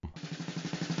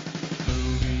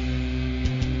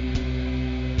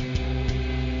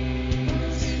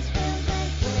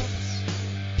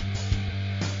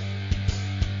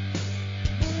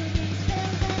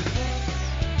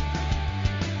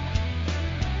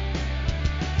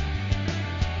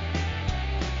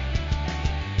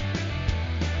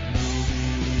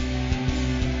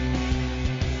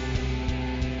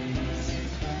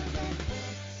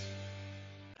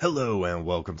Hello and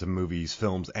welcome to Movies,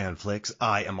 Films, and Flicks.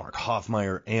 I am Mark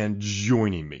Hoffmeyer, and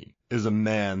joining me is a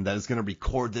man that is going to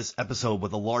record this episode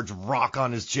with a large rock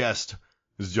on his chest.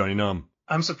 This is Johnny Numb.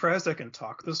 I'm surprised I can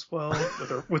talk this well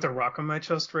with a rock on my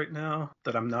chest right now,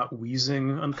 that I'm not wheezing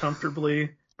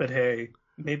uncomfortably. But hey,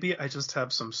 maybe I just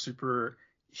have some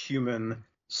superhuman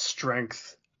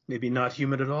strength, maybe not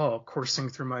human at all, coursing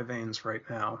through my veins right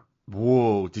now.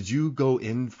 Whoa, did you go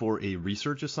in for a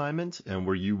research assignment, and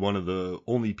were you one of the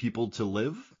only people to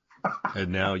live?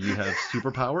 And now you have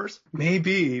superpowers?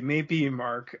 Maybe,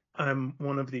 Mark. I'm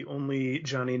one of the only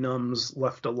Johnny Numbs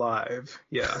left alive.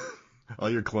 Yeah. All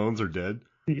your clones are dead?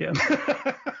 Yeah.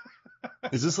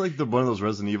 Is this like one of those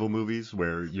Resident Evil movies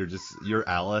where you're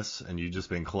Alice and you've just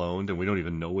been cloned and we don't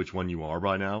even know which one you are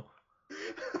by now?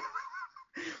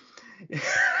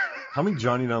 How many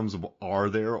Johnny Numbs are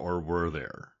there or were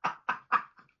there?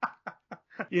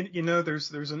 You know,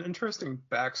 there's an interesting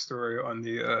backstory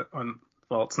on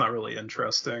well, it's not really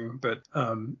interesting, but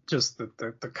just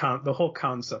the whole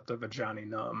concept of a Johnny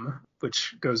Numb,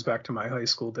 which goes back to my high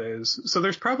school days. So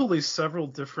there's probably several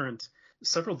different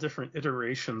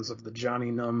iterations of the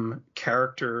Johnny Numb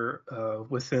character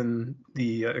within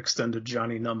the extended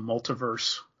Johnny Numb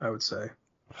multiverse, I would say.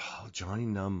 Oh, Johnny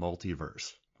Numb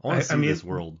multiverse. I want to see this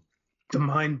world. The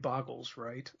mind boggles,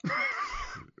 right?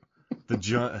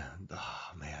 Johnny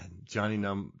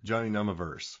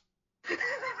Numbiverse.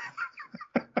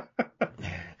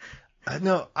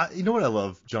 No, you know what I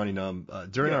love, Johnny Numb?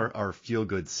 During our Feel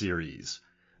Good series,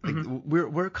 like,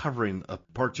 we're covering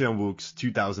Park Chan-wook's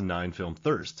 2009 film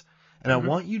Thirst, and I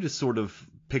want you to sort of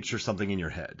picture something in your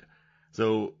head.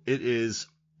 So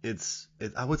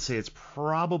I would say it's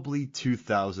probably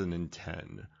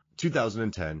 2010.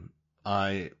 2010.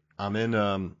 I'm in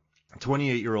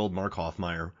 28-year-old Mark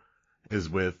Hoffmeyer is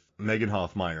with Megan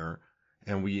Hoffmeyer,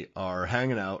 and we are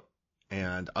hanging out.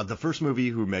 And the first movie,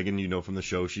 who Megan, you know from the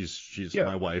show, she's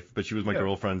my wife, but she was my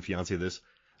girlfriend, fiance.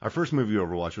 Our first movie we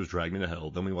ever watched was Drag Me to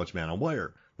Hell. Then we watched Man on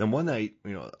Wire. Then one night,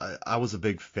 I was a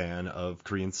big fan of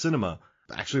Korean cinema.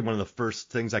 Actually, one of the first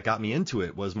things that got me into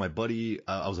it was my buddy.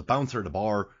 I was a bouncer at a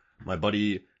bar. My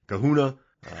buddy Kahuna,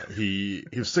 he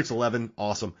was 6'11",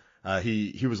 awesome.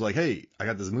 He was like, hey, I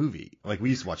got this movie. Like, we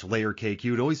used to watch Layer Cake.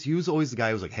 He was always the guy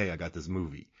who was like, hey, I got this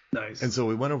movie. Nice. And so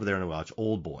we went over there and we watched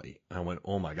Old Boy. And I went,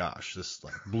 oh my gosh, this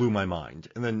like blew my mind.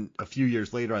 And then a few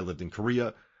years later, I lived in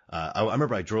Korea. I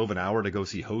remember I drove an hour to go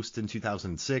see Host in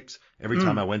 2006. Every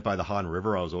time I went by the Han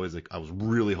River, I was always like, I was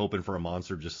really hoping for a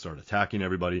monster to just start attacking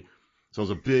everybody. So I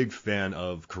was a big fan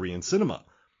of Korean cinema.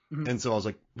 And so I was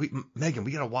like, Megan,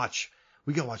 we gotta watch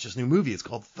this new movie. It's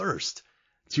called Thirst.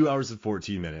 2 hours and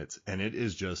 14 minutes, and it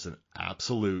is just an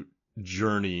absolute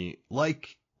journey,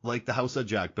 like The House That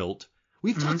Jack Built.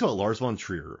 We've talked about Lars von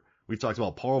Trier. We've talked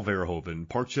about Paul Verhoeven,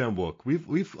 Park Chan-wook.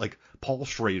 We've like Paul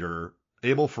Schrader,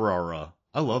 Abel Ferrara.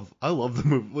 I love the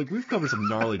movie. Like, we've covered some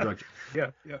gnarly direction. Yeah.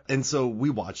 And so we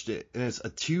watched it, and it's a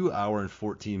 2 hour and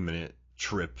 14 minute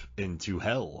trip into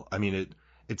hell. I mean,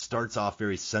 it starts off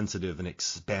very sensitive and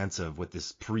expansive with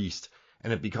this priest.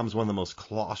 And it becomes one of the most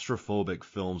claustrophobic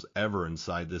films ever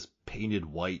inside this painted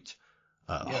white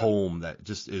home that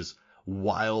just is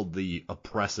wildly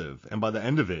oppressive. And by the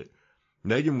end of it,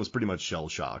 Megan was pretty much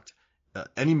shell-shocked.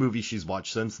 Any movie she's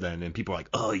watched since then, and people are like,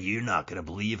 oh, you're not going to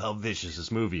believe how vicious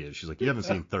this movie is. She's like, you haven't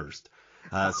seen Thirst.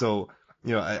 So,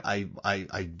 I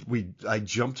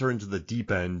jumped her into the deep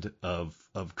end of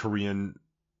Korean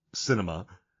cinema.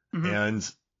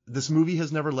 And this movie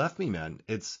has never left me, man.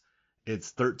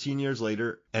 It's 13 years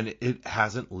later, and it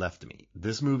hasn't left me.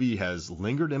 This movie has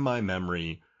lingered in my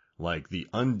memory like the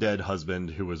undead husband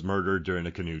who was murdered during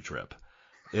a canoe trip.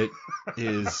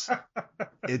 It's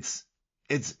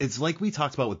like we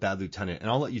talked about with Bad Lieutenant, and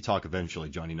I'll let you talk eventually,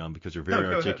 Johnny Numb, because you're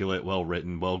very articulate,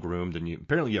 well-written, well-groomed, and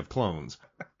apparently you have clones.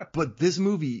 But this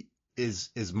movie is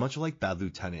much like Bad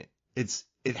Lieutenant. It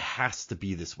has to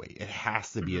be this way. It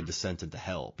has to be a descent into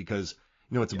hell, because,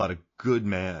 it's about a good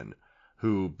man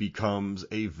who becomes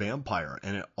a vampire,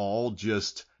 and it all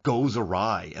just goes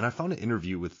awry. And I found an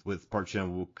interview with Park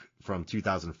Chan-wook from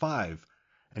 2005,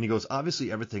 and he goes,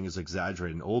 obviously everything is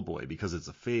exaggerated in Old Boy because it's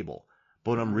a fable.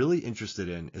 But what I'm really interested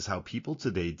in is how people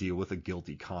today deal with a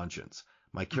guilty conscience.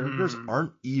 My characters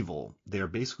aren't evil. They are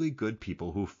basically good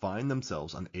people who find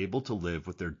themselves unable to live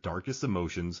with their darkest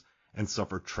emotions and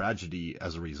suffer tragedy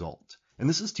as a result. And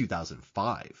this is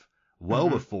 2005, well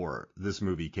before this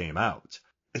movie came out.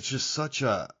 It's just such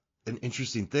an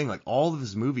interesting thing. Like, all of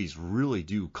his movies really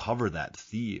do cover that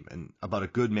theme, and about a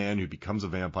good man who becomes a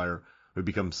vampire, who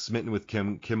becomes smitten with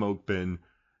Kim Ok-bin,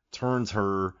 turns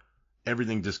her,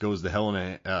 everything just goes to hell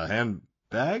in a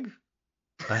handbag.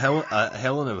 a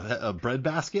hell in a bread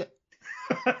basket.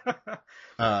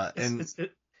 And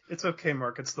it's okay,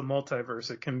 Mark. It's the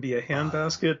multiverse. It can be a hand uh,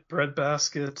 basket, bread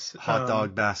basket, hot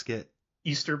dog basket.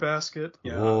 Easter basket.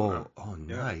 Yeah. Whoa! Oh,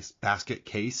 Yeah. nice basket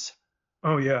case.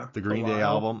 Oh yeah. The Green Day Belial.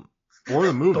 album or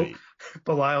the movie.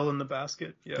 Belial in the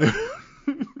basket. Yeah.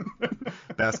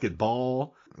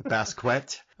 Basketball,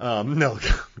 Basquet. No,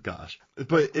 gosh,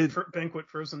 but banquet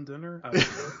frozen dinner. I don't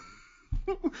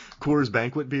know. Coors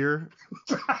Banquet beer.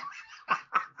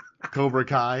 Cobra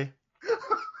Kai.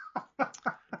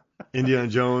 Indiana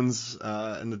Jones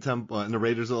and the Temple and the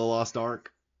Raiders of the Lost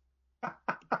Ark.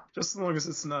 Just as long as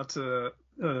it's not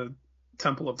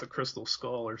Temple of the Crystal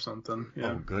Skull or something.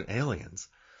 Yeah. Oh, good aliens.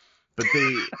 But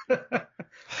they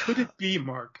could it be,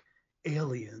 Mark?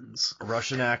 Aliens.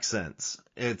 Russian accents.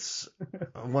 It's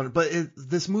one, but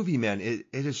this movie, man, it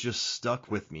has just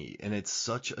stuck with me, and it's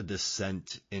such a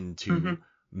descent into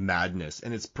madness,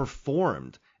 and it's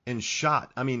performed and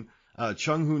shot. I mean,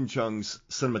 Chung Hoon Chung's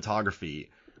cinematography,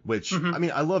 which I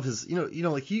mean, I love his.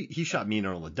 Like he shot Me and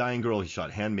Earl, the Dying Girl. He shot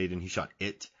Handmaiden. He shot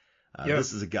It.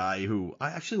 This is a guy who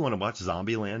I actually want to watch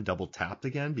Zombieland Double Tapped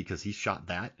again because he shot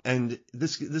that. And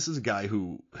this is a guy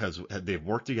who they've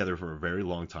worked together for a very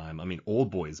long time. I mean,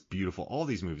 Old Boy is beautiful. All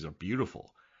these movies are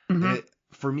beautiful. And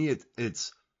for me,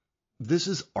 this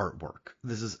is artwork.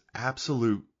 This is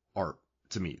absolute art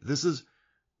to me. This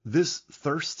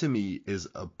Thirst to me is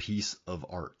a piece of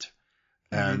art.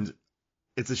 And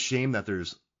it's a shame that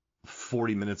there's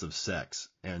 40 minutes of sex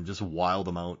and just wild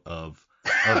amount of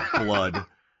blood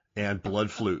and blood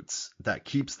flutes that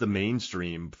keeps the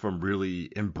mainstream from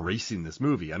really embracing this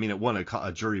movie. I mean, it won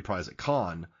a jury prize at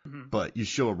Cannes, but you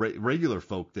show regular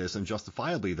folk this, and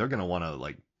justifiably they're going to want to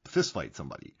like fist fight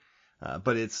somebody.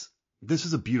 But this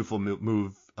is a beautiful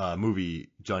movie,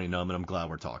 Johnny Numb, and I'm glad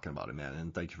we're talking about it, man.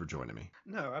 And thank you for joining me.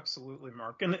 No, absolutely,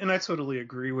 Mark. And I totally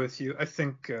agree with you. I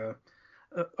think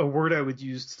a word I would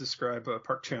use to describe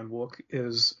Park Chan-wook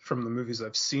is, from the movies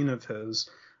I've seen of his,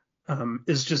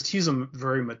 is just he's a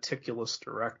very meticulous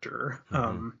director.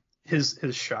 His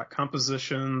shot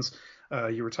compositions,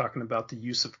 you were talking about the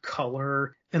use of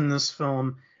color in this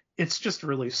film. It's just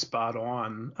really spot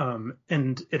on.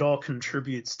 And it all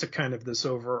contributes to kind of this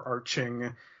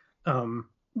overarching,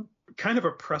 kind of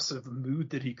oppressive mood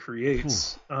that he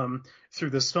creates through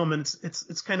this film. And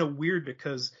it's kind of weird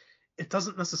because it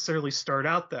doesn't necessarily start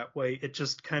out that way. It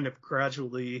just kind of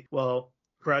gradually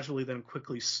then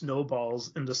quickly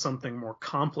snowballs into something more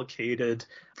complicated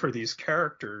for these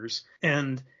characters.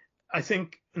 And I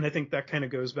think that kind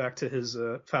of goes back to his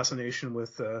fascination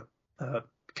with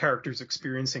characters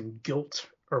experiencing guilt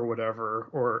or whatever,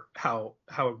 or how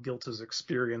guilt is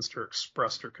experienced or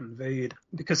expressed or conveyed.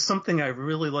 Because something I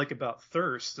really like about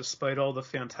Thirst, despite all the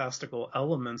fantastical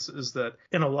elements, is that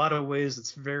in a lot of ways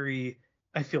it's very,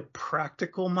 I feel,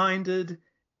 practical minded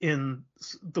in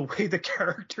the way the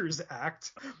characters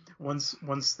act once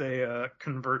they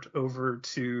convert over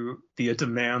to the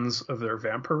demands of their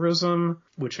vampirism,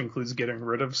 which includes getting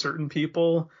rid of certain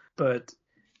people. But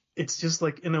it's just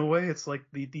like, in a way, it's like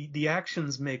the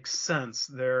actions make sense.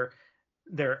 They're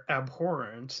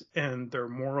abhorrent and they're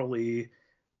morally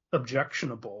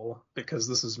objectionable because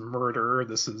this is murder.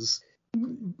 This is,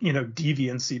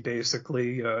 deviancy,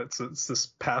 basically. It's this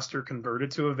pastor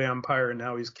converted to a vampire, and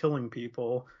now he's killing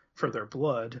people for their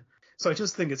blood. So I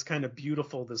just think it's kind of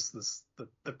beautiful,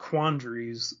 the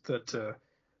quandaries that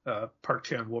Park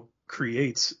Chan-wook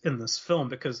creates in this film,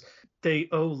 because they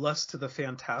owe less to the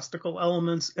fantastical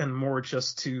elements and more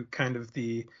just to kind of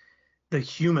the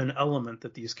human element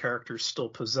that these characters still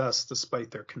possess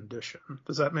despite their condition.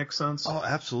 Does that make sense? Oh,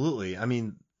 absolutely. I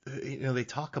mean, they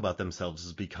talk about themselves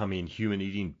as becoming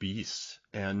human-eating beasts,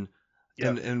 and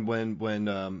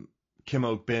when Kim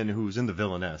Ok-bin, who's in The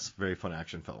Villainess, very fun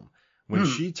action film, when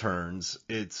she turns,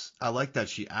 I like that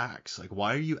she acts like,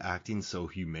 why are you acting so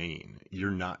humane?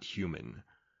 You're not human.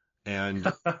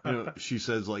 And she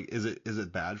says, like, is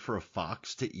it bad for a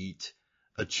fox to eat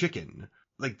a chicken?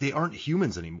 Like, they aren't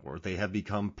humans anymore. They have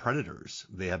become predators.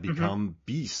 They have become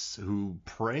beasts who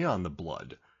prey on the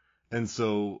blood. And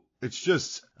so it's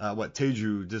just what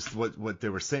Teju, just what they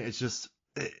were saying. It's just,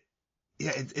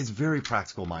 it's very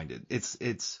practical minded.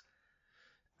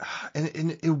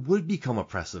 And it would become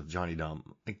oppressive, Johnny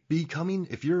Dumb. Like,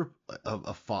 if you're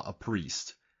a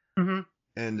priest,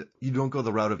 and you don't go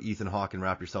the route of Ethan Hawke and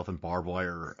wrap yourself in barbed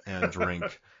wire and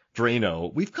drink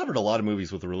Drano. We've covered a lot of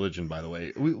movies with religion, by the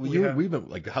way. We've been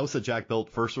like House that Jack Built,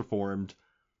 First Reformed.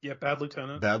 Yeah, Bad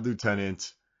Lieutenant. Bad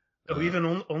Lieutenant. Oh,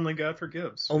 even Only God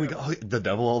Forgives. Only the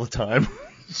devil all the time.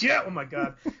 Yeah. Oh my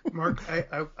God, Mark,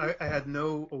 I had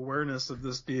no awareness of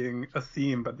this being a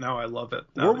theme, but now I love it.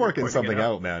 We're working something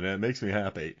out, man, and it makes me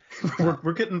happy.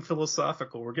 We're getting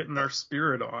philosophical. We're getting our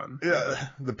spirit on. Yeah,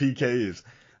 the PKs.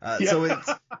 Yeah.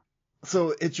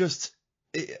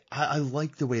 I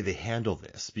like the way they handle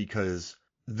this because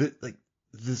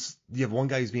you have one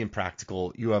guy who's being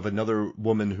practical. You have another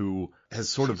woman who has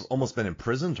sort of almost been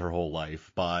imprisoned her whole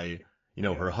life by,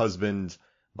 her husband,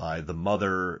 by the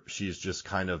mother. She's just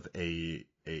kind of an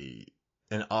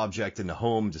object in the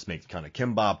home, just making kind of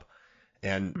kimbap.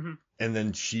 And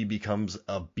then she becomes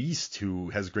a beast who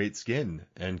has great skin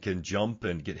and can jump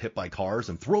and get hit by cars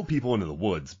and throw people into the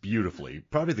woods beautifully.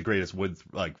 Probably the greatest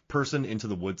person into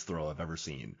the woods throw I've ever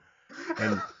seen.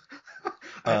 And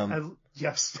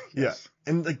yes. Yeah.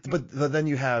 And but then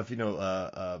you have,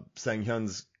 Sang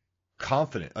Hyun's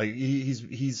confident, like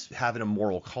he's having a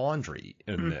moral quandary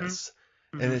in this.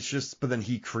 And it's just, but then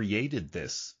he created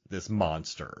this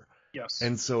monster. Yes.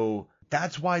 And so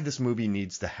that's why this movie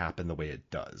needs to happen the way it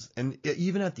does. And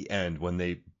even at the end, when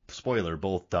they, spoiler,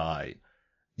 both die,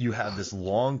 you have this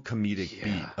long comedic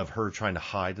beat of her trying to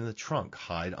hide in the trunk,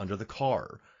 hide under the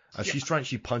car.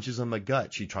 She punches him in the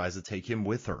gut. She tries to take him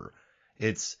with her.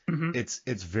 It's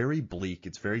very bleak.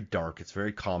 It's very dark. It's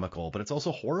very comical, but it's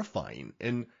also horrifying.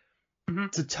 And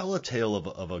to tell a tale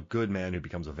of a good man who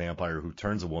becomes a vampire, who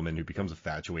turns a woman, who becomes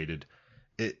infatuated,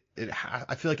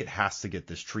 I feel like it has to get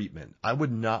this treatment. I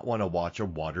would not want to watch a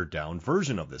watered down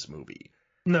version of this movie.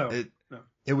 No.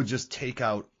 It would just take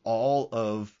out all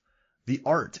of the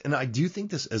art. And I do think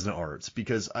this is an art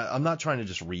because I'm not trying to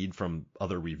just read from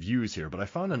other reviews here, but I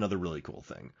found another really cool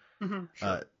thing.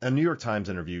 Sure. A New York Times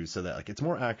interview said that it's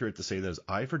more accurate to say that his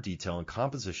eye for detail and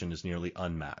composition is nearly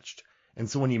unmatched. And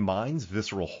so when he mines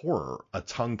visceral horror, a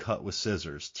tongue cut with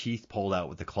scissors, teeth pulled out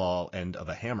with the claw end of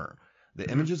a hammer, the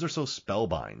images are so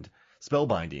spellbinding,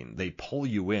 they pull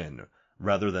you in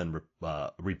rather than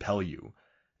repel you.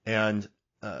 And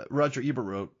Roger Ebert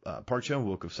wrote, Park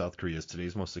Chan-wook of South Korea is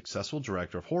today's most successful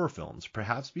director of horror films,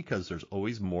 perhaps because there's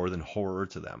always more than horror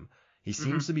to them. He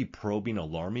seems to be probing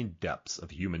alarming depths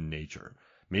of human nature.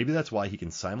 Maybe that's why he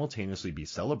can simultaneously be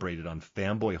celebrated on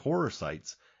fanboy horror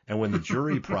sites and win the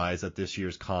jury prize at this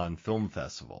year's Cannes Film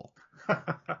Festival.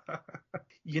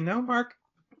 Mark,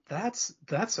 that's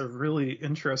a really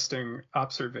interesting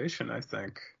observation, I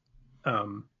think.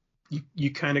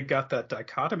 You kind of got that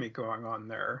dichotomy going on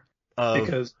there.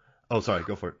 Because sorry,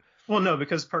 go for it. Well, no,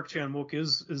 because Park Chan-wook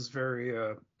is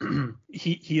very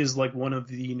he is like one of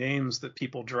the names that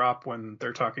people drop when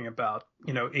they're talking about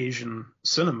Asian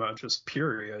cinema, just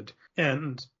period.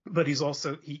 But he's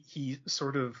also he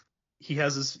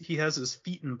has his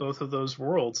feet in both of those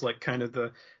worlds, like kind of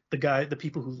the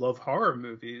people who love horror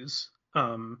movies.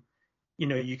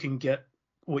 You can get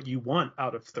what you want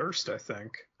out of Thirst, I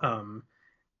think.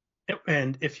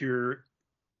 And if you're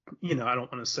I don't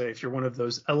want to say if you're one of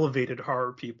those elevated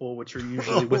horror people, which are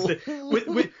usually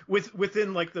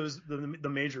within like the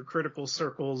major critical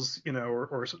circles,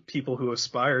 or people who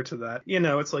aspire to that,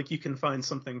 it's like you can find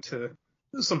something to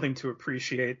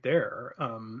appreciate there.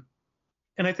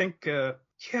 And I think,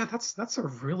 that's a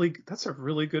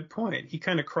really good point. He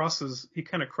kind of crosses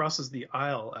the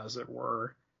aisle, as it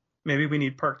were. Maybe we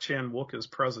need Park Chan-wook as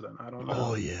president. I don't know.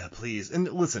 Oh yeah, please. And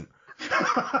listen,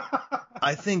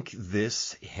 I think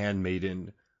this,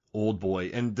 Handmaiden, Old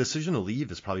Boy, and Decision to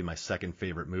Leave is probably my second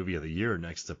favorite movie of the year,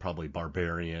 next to probably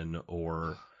Barbarian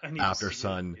or After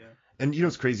Sun. Yeah. And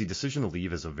it's crazy. Decision to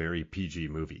Leave is a very PG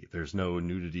movie. There's no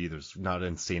nudity. There's not an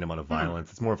insane amount of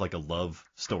violence. It's more of like a love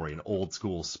story, an old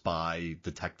school spy,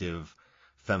 detective,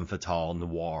 femme fatale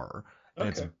noir. And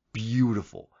it's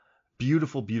beautiful,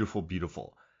 beautiful, beautiful,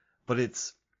 beautiful. But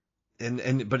it's,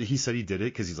 but he said he did it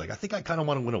because he's like, I think I kind of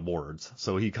want to win awards.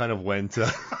 So he kind of went,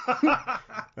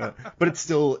 but it's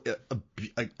still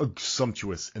a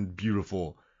sumptuous and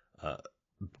beautiful,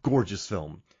 gorgeous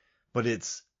film. But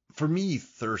it's, for me,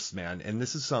 Thirst, man, and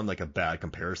this is sound like a bad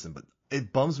comparison, but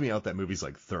it bums me out that movies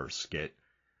like Thirst get,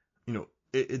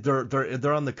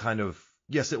 they're on the kind of,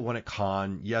 yes, it won at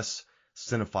Cannes, yes,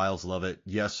 cinephiles love it,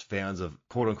 yes, fans of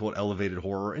quote unquote elevated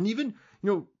horror, and even,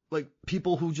 like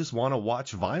people who just want to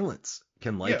watch violence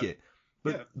can like it.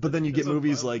 But then you get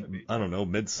movies like, I don't know,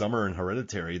 Midsommar and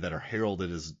Hereditary that are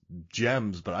heralded as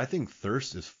gems, but I think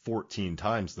Thirst is 14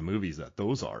 times the movies that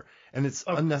those are. And it's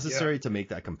unnecessary to make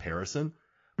that comparison,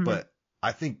 but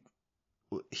I think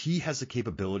he has the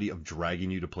capability of dragging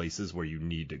you to places where you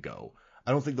need to go.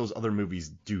 I don't think those other movies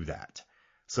do that.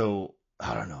 So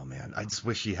I don't know, man. I just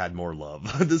wish he had more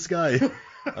love. This guy,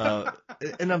 uh,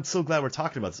 and I'm so glad we're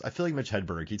talking about this. I feel like Mitch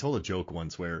Hedberg. He told a joke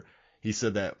once where he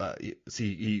said that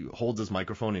he holds his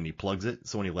microphone and he plugs it,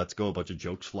 so when he lets go, a bunch of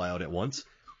jokes fly out at once.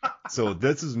 So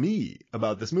this is me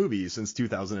about this movie since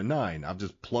 2009. I've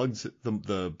just plugged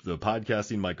the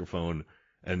podcasting microphone,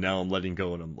 and now I'm letting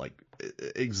go, and I'm like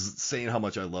saying how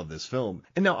much I love this film.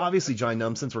 And now, obviously, Johnny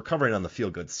Numb, since we're covering on the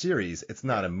Feel Good series, it's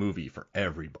not a movie for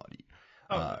everybody.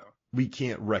 Oh, no. We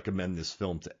can't recommend this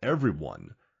film to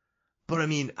everyone. But I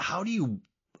mean, I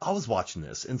was watching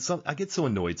this, and I get so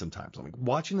annoyed sometimes. I'm like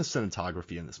watching the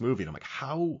cinematography in this movie, and I'm like,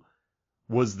 how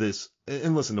was this?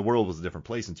 And listen, the world was a different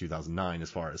place in 2009 as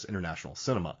far as international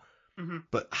cinema. Mm-hmm.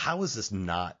 But how is this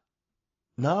not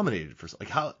nominated for? Like,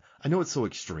 how? I know it's so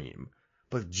extreme,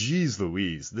 but geez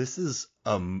Louise, this is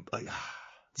this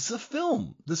is a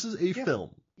film. This is a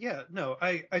film. Yeah, no,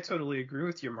 I totally agree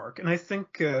with you, Mark. And I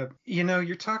think,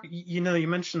 you're talking, you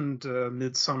mentioned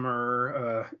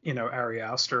Midsommar, Ari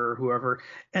Aster or whoever.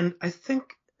 And I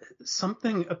think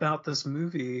something about this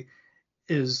movie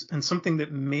and something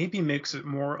that maybe makes it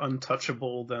more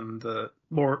untouchable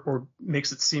or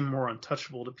makes it seem more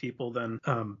untouchable to people than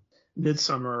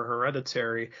Midsommar or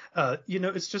Hereditary.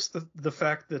 It's just the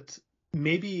fact that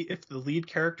maybe if the lead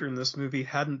character in this movie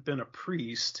hadn't been a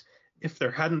priest, if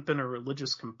there hadn't been a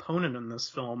religious component in this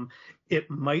film, it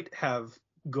might have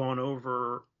gone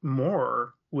over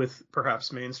more with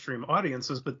perhaps mainstream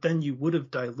audiences, but then you would have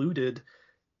diluted,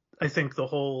 I think,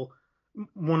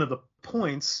 one of the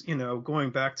points,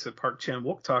 going back to Park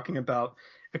Chan-wook talking about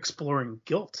exploring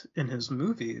guilt in his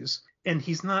movies, and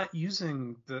he's not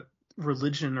using the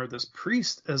religion or this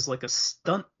priest as like a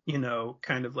stunt,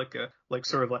 kind of like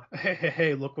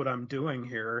hey, look what I'm doing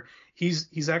here.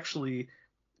 He's actually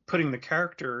putting the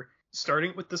character,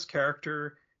 starting with this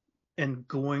character and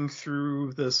going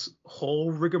through this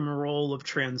whole rigmarole of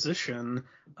transition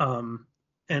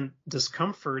and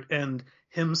discomfort, and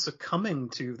him succumbing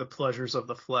to the pleasures of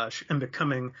the flesh and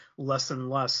becoming less and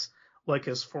less like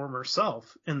his former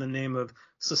self in the name of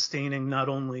sustaining not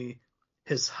only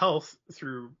his health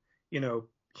through,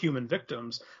 human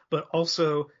victims, but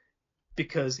also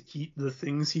because the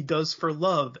things he does for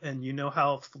love, and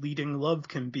how fleeting love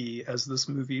can be, as this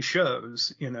movie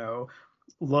shows,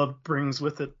 love brings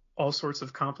with it all sorts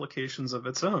of complications of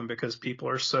its own, because people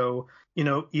are so,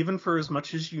 even for as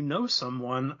much as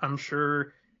someone, I'm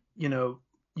sure,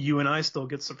 you and I still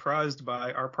get surprised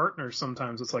by our partners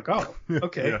sometimes. It's like, oh,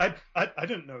 okay, yeah. I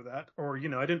didn't know that, or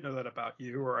I didn't know that about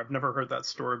you, or I've never heard that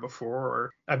story before,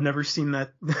 or I've never seen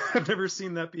that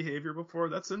behavior before.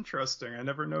 That's interesting. I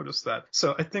never noticed that.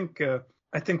 So I think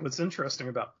what's interesting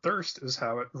about Thirst is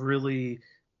how it really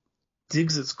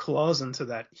digs its claws into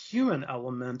that human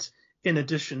element, in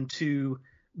addition to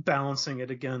balancing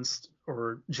it against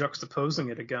or juxtaposing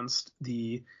it against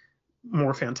the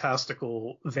more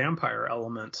fantastical vampire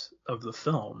element of the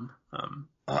film.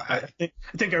 I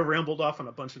think I rambled off on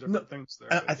a bunch of different things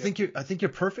there. I think you're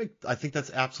perfect. I think that's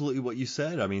absolutely what you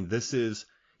said. I mean,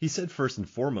 he said first and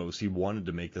foremost he wanted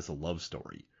to make this a love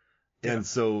story. Yeah. And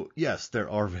so, yes,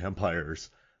 there are vampires.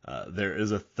 There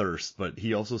is a thirst, but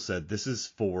he also said this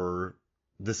is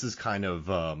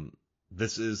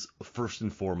first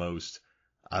and foremost,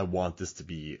 I want this to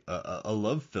be a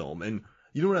love film. And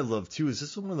you know what I love too is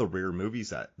this is one of the rare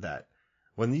movies that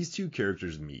when these two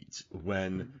characters meet,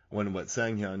 when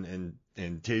Sang-hyun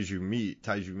and Taeju meet,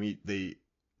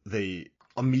 they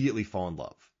immediately fall in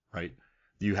love, right?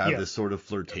 You have this sort of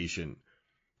flirtation,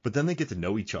 but then they get to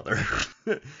know each other.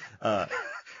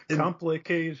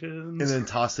 Complications. And then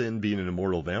toss in being an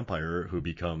immortal vampire who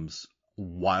becomes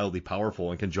wildly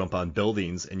powerful and can jump on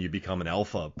buildings, and you become an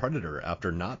alpha predator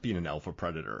after not being an alpha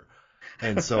predator.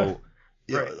 And so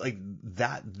right. Like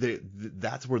that,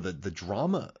 that's where the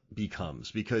drama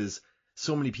becomes, because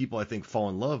so many people, I think, fall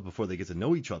in love before they get to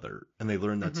know each other, and they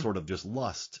learn that sort of just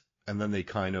lust, and then they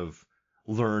kind of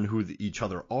learn who each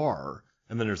other are,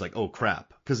 and then there's like, oh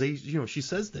crap, because she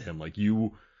says to him like, I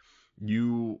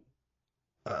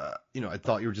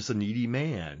thought you were just a needy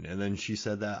man, and then she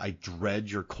said that I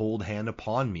dread your cold hand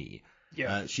upon me.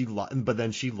 Yeah. But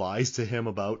then she lies to him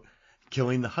about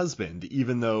killing the husband,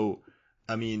 even though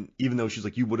she's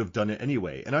like, you would have done it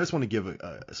anyway. And I just want to give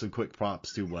some quick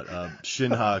props to what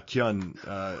Shin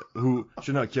Ha-kyun,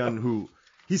 who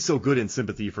he's so good in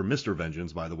Sympathy for Mr.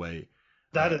 Vengeance, by the way.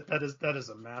 That is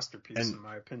a masterpiece, in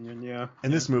my opinion. Yeah.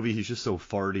 In this movie, he's just so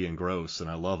farty and gross, and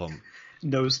I love him.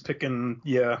 Nose picking,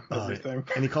 everything.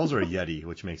 And he calls her a yeti,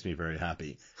 which makes me very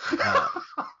happy.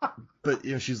 But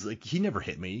she's like, he never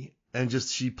hit me, and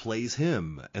just she plays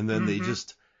him, and then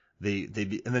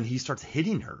and then he starts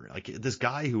hitting her. Like this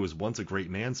guy who was once a great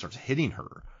man starts hitting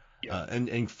her. Yeah.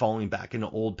 And falling back into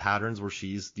old patterns where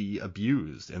she's the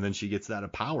abused, and then she gets that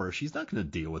of power. She's not going to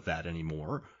deal with that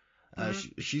anymore.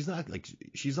 She's not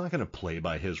going to play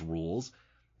by his rules.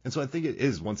 And so I think it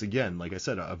is, once again, like I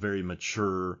said, a very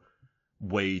mature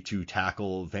way to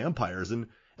tackle vampires.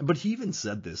 But he even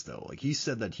said this though, like he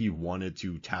said that he wanted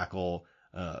to tackle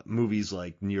movies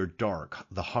like Near Dark,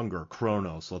 The Hunger,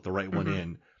 Chronos, Let the Right One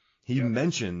In. He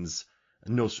mentions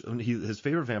his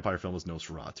favorite vampire film is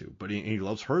Nosferatu, but he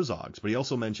loves Herzog's. But he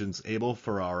also mentions Abel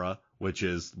Ferrara, which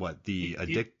is what the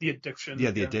addiction. Yeah,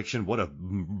 the addiction. What a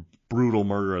brutal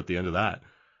murder at the end of that.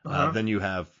 Then you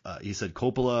have he said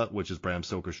Coppola, which is Bram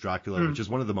Stoker's Dracula, which is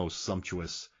one of the most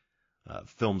sumptuous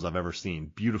films I've ever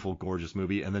seen. Beautiful, gorgeous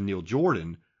movie. And then Neil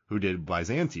Jordan, who did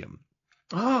Byzantium.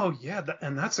 Oh yeah,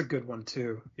 and that's a good one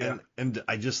too. Yeah. And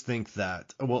I just think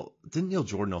that, well, didn't Neil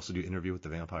Jordan also do Interview with the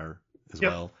Vampire as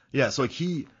well? Yeah. So like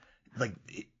he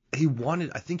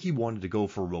wanted, I think he wanted to go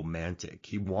for romantic.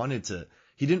 He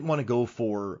didn't want to go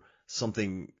for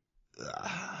something,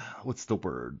 what's the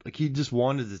word? Like he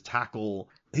wanted to tackle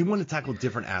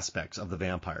different aspects of the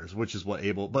vampires, which is what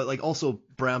but like also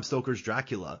Bram Stoker's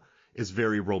Dracula is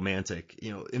very romantic.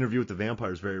 You know, Interview with the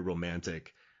Vampire is very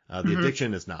romantic. The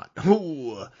Addiction is not.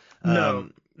 No,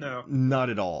 not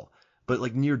at all. But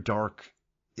like Near Dark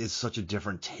is such a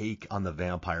different take on the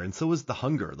vampire, and so is The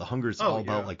Hunger. The Hunger is all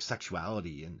about like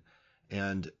sexuality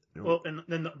and well, and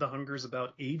then The Hunger is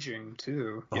about aging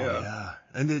too. Oh yeah,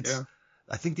 and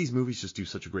I think these movies just do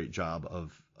such a great job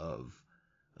of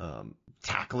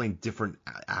tackling different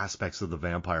aspects of the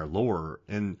vampire lore,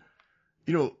 and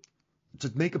you know, to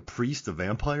make a priest a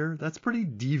vampire, that's pretty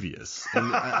devious.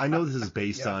 And I know this is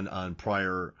based on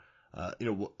prior, it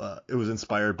was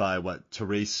inspired by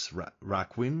Therese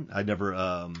Raquin. I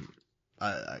never,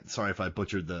 sorry if I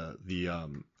butchered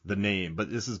the name, but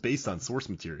this is based on source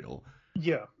material.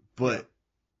 Yeah. But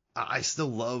I still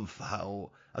love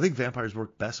how I think vampires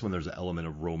work best when there's an element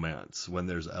of romance, when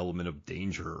there's an element of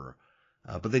danger.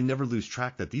 But they never lose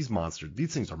track that these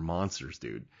things are monsters,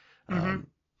 dude.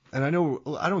 And I know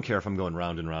I don't care if I'm going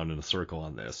round and round in a circle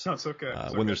on this. No, it's okay.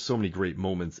 When there's so many great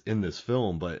moments in this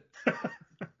film, but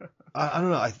I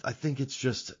don't know. I think it's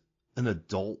just an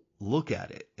adult look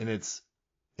at it, and it's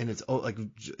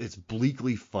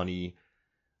bleakly funny.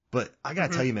 But I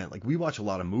gotta tell you, man, like we watch a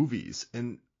lot of movies,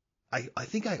 and I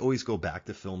think I always go back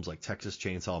to films like Texas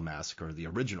Chainsaw Massacre, the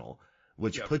original,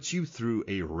 which puts you through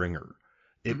a ringer.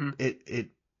 It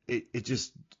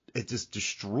just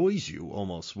destroys you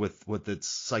almost with its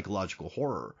psychological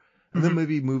horror. And then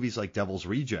maybe movies like Devil's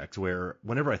Reject, where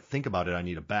whenever I think about it, I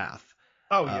need a bath.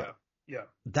 Oh yeah.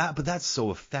 But that's so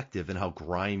effective in how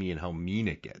grimy and how mean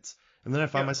it gets. And then I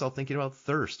find myself thinking about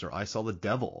Thirst or I Saw the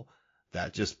Devil,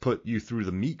 that just put you through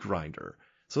the meat grinder.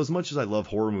 So as much as I love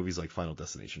horror movies like Final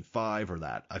Destination 5 or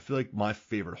that, I feel like my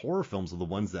favorite horror films are the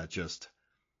ones that just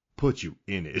put you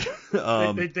in it.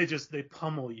 They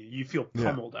pummel you. You feel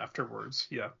pummeled afterwards.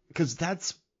 Yeah. Because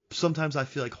that's sometimes I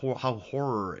feel like how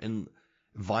horror and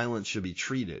violence should be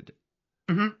treated.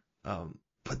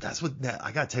 But that's what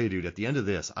I gotta tell you, dude. At the end of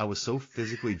this, I was so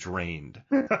physically drained,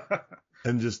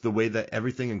 and just the way that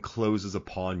everything encloses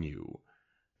upon you.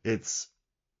 It's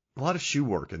a lot of shoe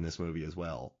work in this movie as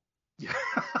well. Yeah.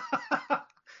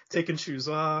 Taking shoes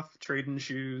off, trading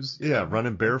shoes. Yeah,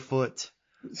 running barefoot.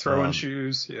 Throwing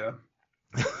shoes, yeah.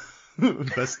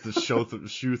 That's the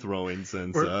shoe throwing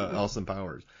since Austin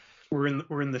Powers.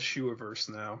 We're in the shoe-averse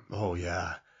now. Oh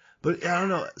yeah, but I don't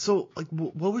know. So like,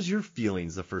 what was your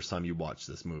feelings the first time you watched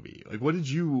this movie? Like, what did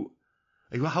you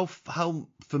like? How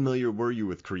familiar were you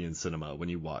with Korean cinema when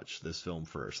you watched this film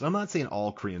first? And I'm not saying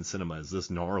all Korean cinema is this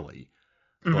gnarly,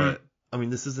 but I mean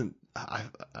this isn't. I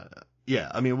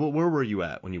mean, where were you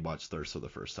at when you watched Thirst for the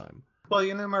first time?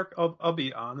 Well, Mark, I'll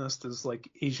be honest, is like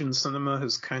Asian cinema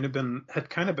had kind of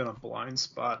been a blind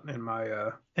spot in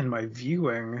my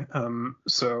viewing.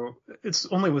 So it's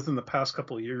only within the past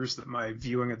couple of years that my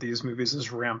viewing of these movies has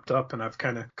ramped up, and I've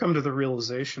kind of come to the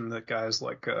realization that guys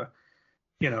like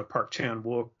Park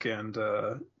Chan-wook and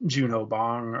Joon-ho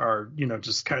Bong are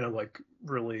just kind of like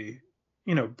really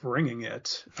bringing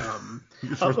it.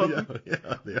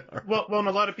 Yeah, they are. Well, and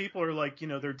a lot of people are like,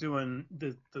 they're doing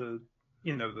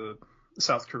the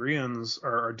South Koreans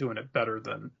are doing it better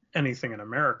than anything in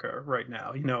America right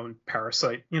now. And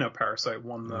Parasite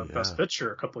won the Best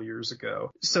Picture a couple of years ago.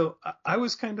 So I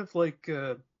was kind of like,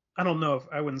 I don't know if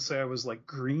I wouldn't say I was like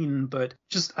green, but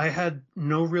just I had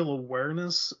no real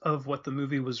awareness of what the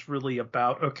movie was really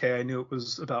about. Okay, I knew it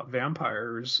was about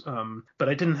vampires, but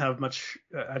I didn't have much.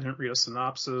 I didn't read a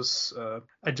synopsis.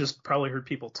 I just probably heard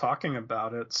people talking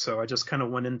about it, so I just kind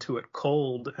of went into it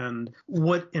cold. And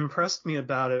what impressed me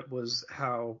about it was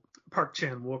how Park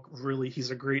Chan-wook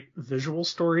he's a great visual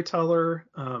storyteller.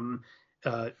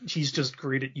 He's just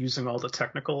great at using all the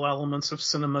technical elements of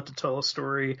cinema to tell a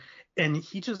story, and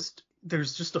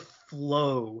there's just a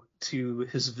flow to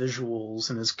his visuals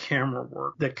and his camera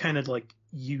work that kind of like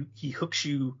he hooks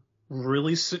you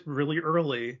really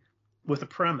early with a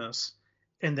premise,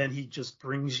 and then he just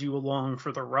brings you along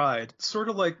for the ride. Sort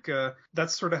of like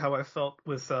that's sort of how I felt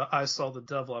with I Saw the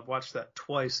Devil. I've watched that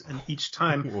twice, and each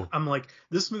time I'm like,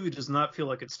 this movie does not feel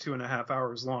like it's 2.5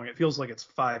 hours long. It feels like it's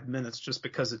 5 minutes, just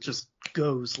because it just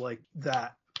goes like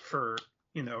that for,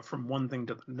 from one thing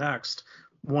to the next,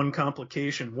 one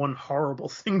complication, one horrible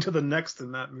thing to the next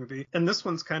in that movie. And this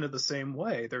one's kind of the same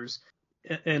way.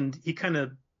 And he kind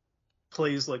of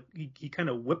plays like he kind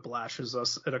of whiplashes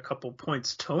us at a couple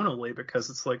points tonally, because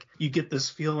it's like you get this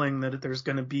feeling that it's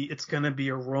going to be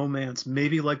a romance,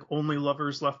 maybe like Only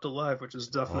Lovers Left Alive, which is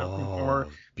definitely more,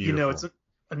 beautiful. It's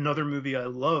another movie I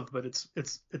love, but it's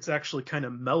actually kind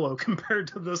of mellow compared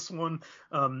to this one,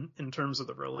 in terms of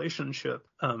the relationship.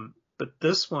 But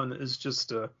this one is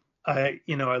just I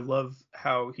love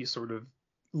how he sort of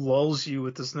lulls you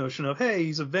with this notion of, hey,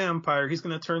 he's a vampire. He's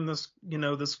going to turn this,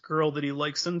 this girl that he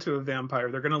likes into a vampire.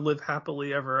 They're going to live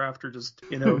happily ever after, just,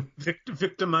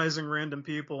 victimizing random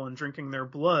people and drinking their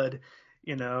blood,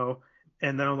 and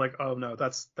then I'm like, oh no,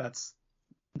 that's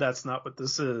not what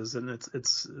this is. And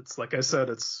it's like I said,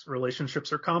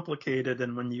 relationships are complicated.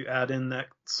 And when you add in that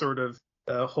sort of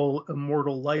whole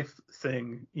immortal life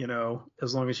thing,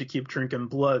 as long as you keep drinking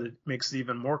blood, it makes it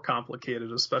even more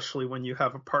complicated, especially when you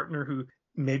have a partner who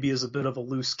maybe is a bit of a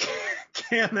loose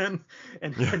cannon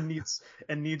and needs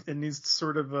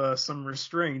sort of some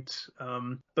restraint.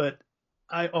 But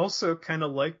I also kind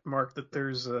of like, Mark, that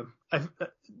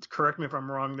correct me if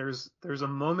I'm wrong, there's a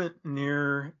moment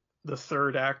near the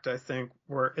third act, I think,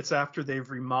 where it's after they've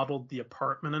remodeled the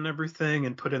apartment and everything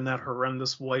and put in that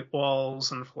horrendous white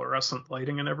walls and fluorescent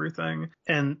lighting and everything.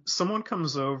 And someone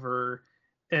comes over,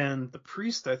 and the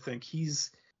priest, I think he's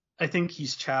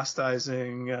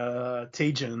chastising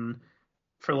Taejin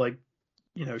for, like,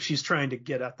 she's trying to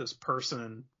get at this person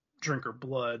and drink her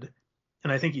blood.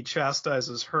 And I think he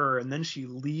chastises her, and then she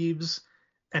leaves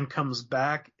and comes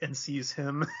back and sees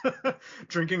him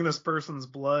drinking this person's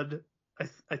blood.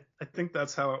 I think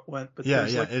that's how it went. But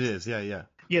it is. Yeah.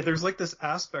 Yeah, there's like this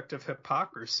aspect of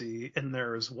hypocrisy in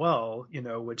there as well,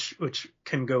 which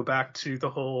can go back to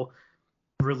the whole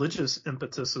religious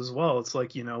impetus as well. It's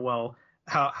like, well,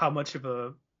 how much of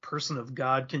a person of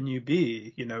God can you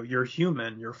be? You're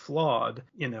human, you're flawed.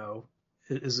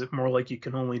 Is it more like you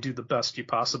can only do the best you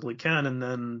possibly can, and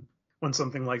then when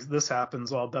something like this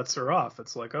happens, all bets are off?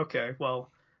 It's like, okay, well,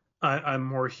 I'm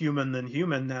more human than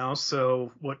human now,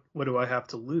 so what do I have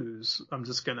to lose? I'm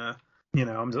just gonna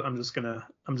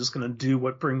do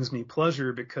what brings me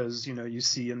pleasure, because you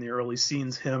see in the early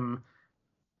scenes him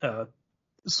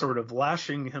sort of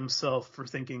lashing himself for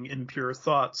thinking impure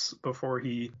thoughts before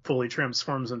he fully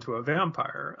transforms into a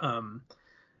vampire.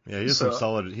 He does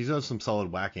some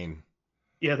solid whacking.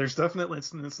 Yeah, there's definitely,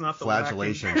 it's not the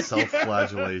flagellation,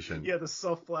 self-flagellation. Yeah, the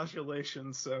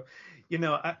self-flagellation. So,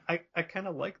 I kind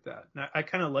of like that. I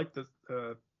kind of like that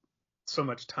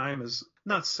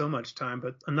not so much time,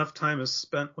 but enough time is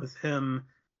spent with him,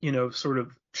 sort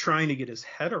of trying to get his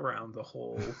head around the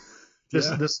whole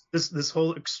this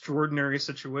whole extraordinary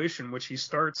situation, which he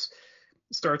starts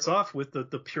off with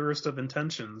the purest of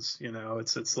intentions.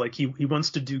 It's like he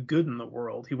wants to do good in the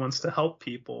world. He wants to help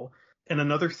people. And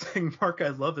another thing, Mark, I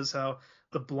love is how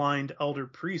the blind elder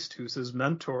priest, who's his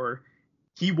mentor,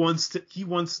 he wants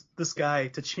this guy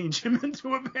to change him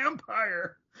into a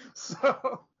vampire.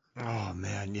 So. Oh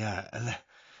man, yeah. And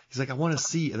he's like, I want to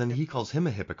see. And then he calls him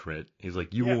a hypocrite. He's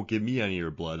like, you won't give me any of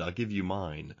your blood. I'll give you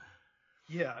mine.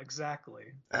 Yeah, exactly.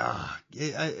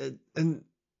 And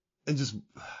just,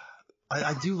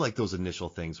 I do like those initial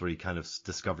things where he kind of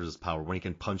discovers his power, when he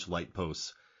can punch light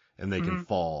posts and they can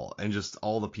fall, and just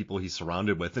all the people he's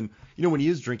surrounded with. And, when he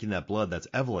is drinking that blood, that's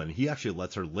Evelyn. He actually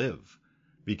lets her live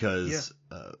because,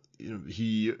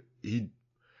 he's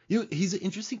an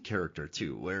interesting character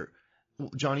too, where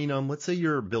Johnny Numb, let's say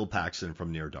you're Bill Paxton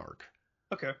from Near Dark.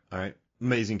 Okay. All right.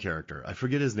 Amazing character. I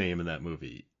forget his name in that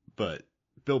movie, but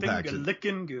Bill Paxton.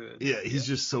 Licking good. Yeah, he's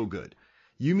just so good.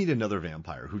 You meet another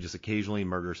vampire who just occasionally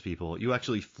murders people. You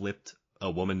actually flipped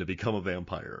a woman to become a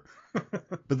vampire.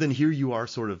 But then here you are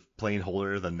sort of playing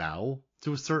holier than thou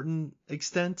to a certain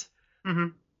extent. Mm-hmm.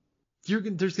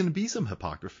 There's going to be some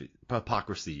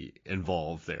hypocrisy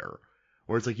involved there,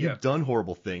 where it's like you've Yeah. done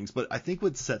horrible things. But I think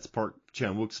what sets Park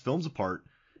Chan-wook's films apart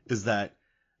is that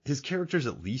his characters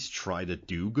at least try to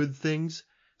do good things.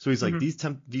 So he's like,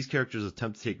 these characters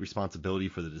attempt to take responsibility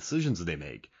for the decisions that they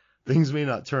make. Things may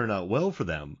not turn out well for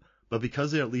them, but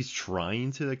because they're at least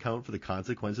trying to account for the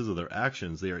consequences of their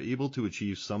actions, they are able to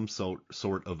achieve some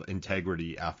sort of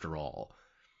integrity after all.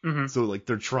 Mm-hmm. So like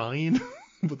they're trying,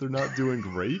 but they're not doing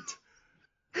great.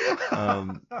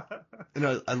 And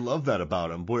I love that about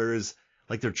them. Whereas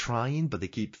like they're trying, but they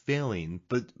keep failing.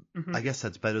 But Mm-hmm. I guess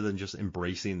that's better than just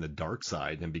embracing the dark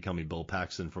side and becoming Bill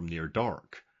Paxton from Near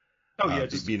Dark. Oh yeah,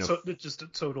 just just a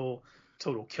total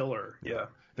killer. Yeah.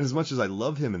 And as much as I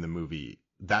love him in the movie,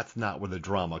 that's not where the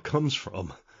drama comes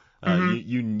from.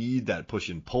 You need that push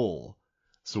and pull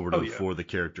sort of for the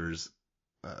character's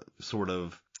sort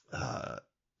of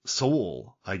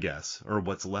soul, I guess, or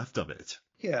what's left of it.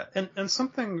 Yeah, and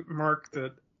something, Mark,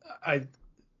 that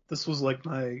this was like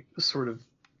my sort of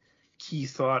key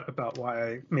thought about why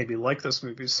I maybe like this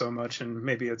movie so much, and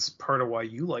maybe it's part of why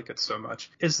you like it so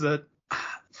much, is that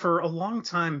for a long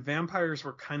time, vampires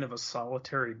were kind of a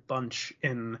solitary bunch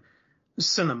in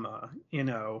cinema. You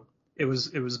know, it was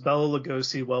Bela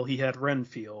Lugosi. Well, he had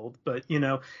Renfield, but you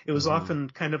know, it was often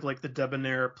kind of like the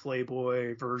debonair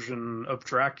playboy version of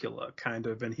Dracula, kind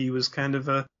of, and he was kind of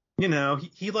a, you know,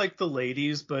 he liked the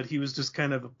ladies, but he was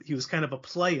kind of a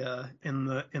playa in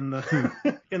the in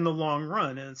the long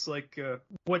run. And it's like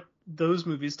what those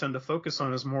movies tend to focus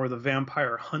on is more the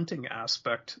vampire hunting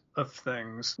aspect of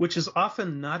things, which is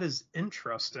often not as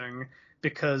interesting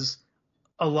because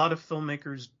a lot of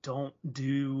filmmakers don't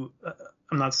do.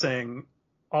 I'm not saying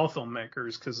all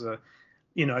filmmakers, because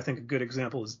you know, I think a good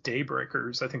example is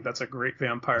Daybreakers. I think that's a great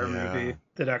vampire movie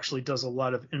that actually does a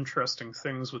lot of interesting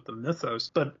things with the mythos.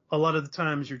 But a lot of the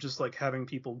times you're just like having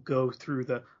people go through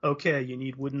okay, you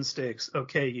need wooden stakes.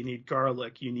 Okay, you need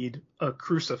garlic. You need a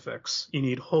crucifix. You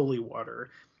need holy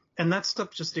water. And that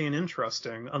stuff just ain't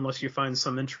interesting unless you find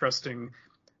some interesting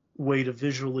way to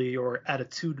visually or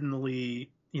attitudinally,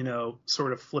 you know,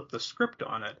 sort of flip the script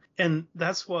on it. And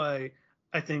that's why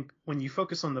I think when you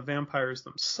focus on the vampires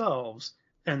themselves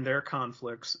and their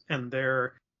conflicts and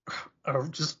their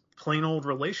just plain old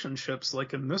relationships,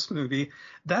 like in this movie,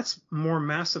 that's more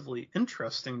massively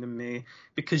interesting to me,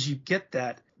 because you get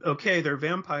that, okay, they're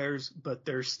vampires, but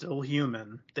they're still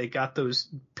human. They got those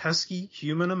pesky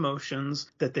human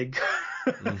emotions that they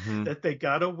that they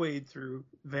got to wade through.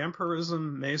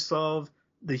 Vampirism may solve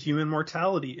the human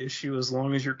mortality issue as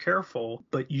long as you're careful,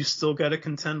 but you still got to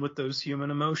contend with those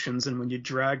human emotions. And when you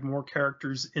drag more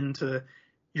characters into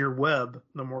your web,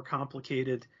 the more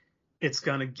complicated it's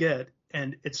going to get.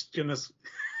 And it's going to,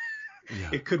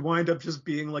 it could wind up just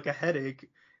being like a headache,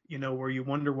 you know, where you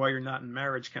wonder why you're not in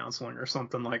marriage counseling or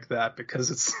something like that,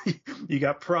 because it's, you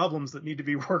got problems that need to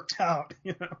be worked out,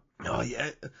 you know? Oh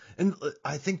yeah. And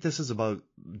I think this is what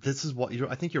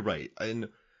I think you're right. And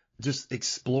just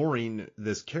exploring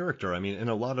this character. I mean, and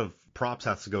a lot of props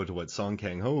has to go to what Song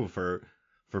Kang-ho for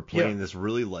playing this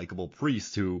really likable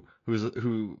priest who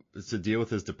to deal with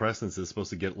his depressants is supposed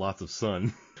to get lots of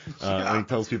sun. And he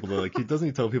tells people he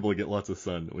doesn't tell people to get lots of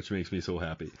sun, which makes me so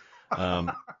happy.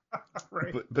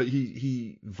 Right. But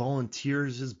he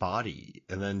volunteers his body,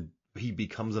 and then he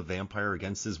becomes a vampire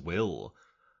against his will.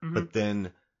 But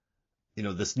then, you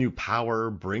know, this new power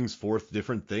brings forth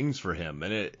different things for him,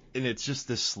 and it's just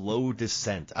this slow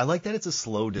descent. I like that it's a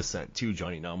slow descent too,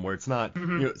 Johnny Numb, where it's not, you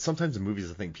know, sometimes in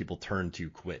movies I think people turn too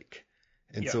quick,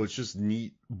 and so it's just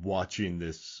neat watching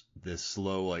this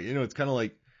slow, like, you know, it's kind of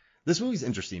like, this movie's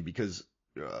interesting because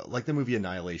like the movie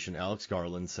Annihilation, Alex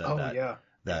Garland said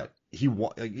that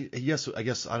yes, I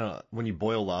guess, I don't know, when you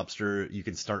boil lobster, you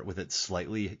can start with it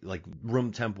slightly like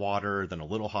room temp water, then a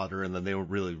little hotter, and then they don't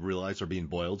really realize they're being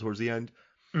boiled towards the end.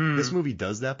 This movie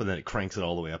does that, but then it cranks it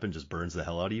all the way up and just burns the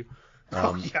hell out of you.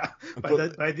 By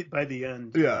the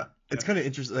end. Yeah, it's kind of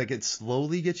interesting. Like, it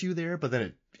slowly gets you there, but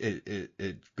then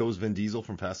it goes Vin Diesel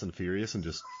from Fast and Furious and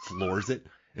just floors it,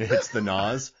 and it hits the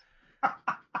nos.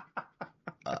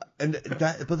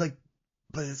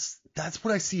 That's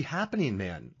what I see happening,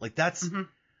 man. Like, that's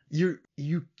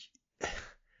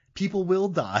people will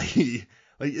die.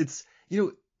 Like, it's, you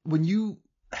know, when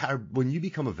you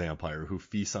become a vampire who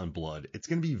feasts on blood, it's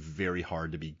going to be very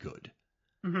hard to be good.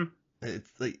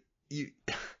 It's like,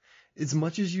 as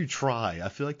much as you try, I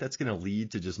feel like that's going to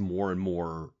lead to just more and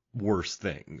more worse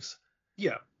things.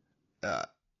 Yeah.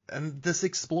 And this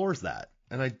explores that,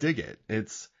 and I dig it.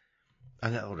 I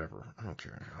know, whatever. I don't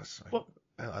care. Well,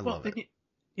 I love it.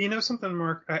 You know something,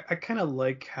 Mark? I kind of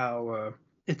like how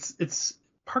it's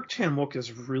Park Chan-wook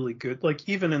is really good. Like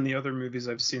even in the other movies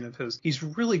I've seen of his, he's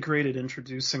really great at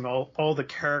introducing all the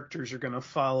characters you're going to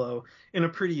follow in a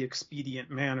pretty expedient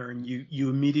manner, and you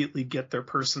immediately get their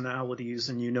personalities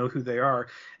and you know who they are.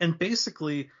 And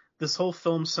basically, this whole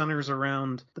film centers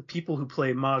around the people who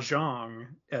play mahjong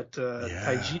at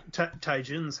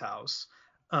Taijin's house.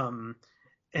 And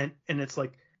it's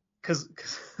like, because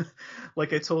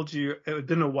like I told you, it had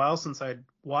been a while since I'd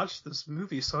watched this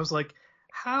movie, so I was like,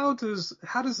 how does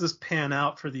this pan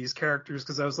out for these characters?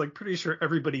 Because I was like pretty sure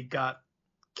everybody got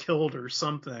killed or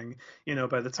something,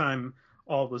 by the time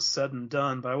all was said and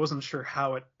done, but I wasn't sure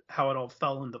how it all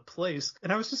fell into place.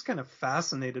 And I was just kind of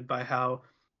fascinated by how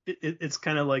it's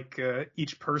kind of like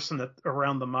each person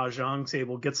around the mahjong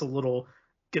table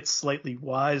gets slightly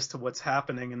wise to what's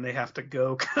happening, and they have to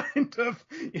go kind of,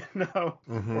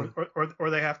 Mm-hmm. or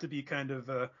they have to be kind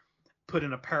of put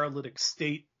in a paralytic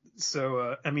state.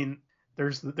 So I mean,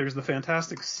 there's the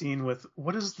fantastic scene with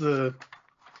what's the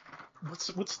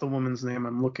woman's name?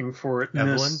 I'm looking for it.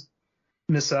 Evelyn?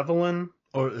 Miss Evelyn.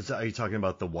 Or are you talking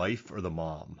about the wife or the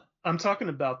mom? I'm talking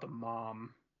about the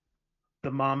mom.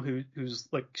 The mom who's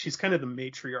like, she's kind of the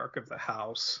matriarch of the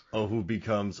house. Oh, who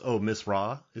becomes Miss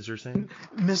Ra, is you're saying?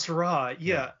 Miss Ra,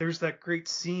 yeah. There's that great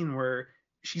scene where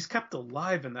she's kept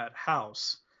alive in that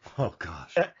house. Oh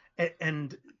gosh.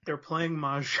 And they're playing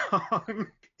mahjong.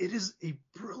 It is a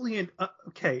brilliant.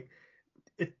 Okay,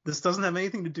 this doesn't have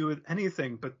anything to do with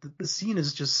anything, but the scene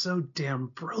is just so damn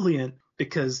brilliant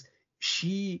because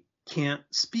she can't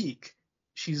speak.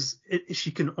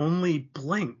 She can only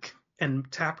blink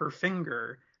and tap her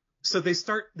finger. So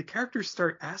the characters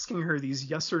start asking her these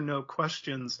yes or no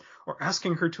questions, or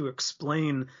asking her to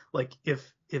explain, like, if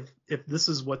this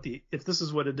is what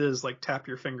it is, like tap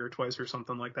your finger twice or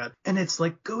something like that. And it's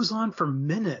like goes on for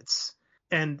minutes.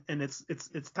 And it's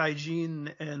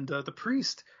Taijin and the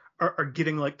priest are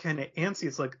getting like kind of antsy.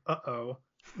 It's like, uh-oh.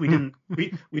 We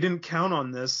didn't count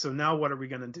on this, so now what are we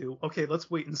gonna do? Okay, let's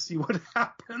wait and see what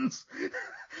happens.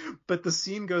 But the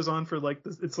scene goes on for like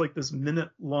this. It's like this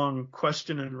minute-long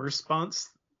question and response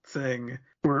thing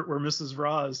where Mrs.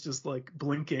 Ra is just like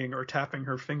blinking or tapping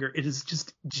her finger. It is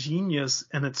just genius,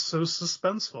 and it's so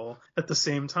suspenseful at the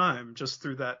same time, just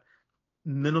through that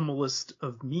minimalist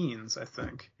of means, I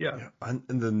think. Yeah. And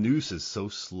the noose is so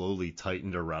slowly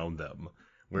tightened around them.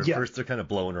 Where first they're kind of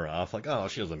blowing her off, like, oh,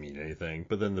 she doesn't mean anything.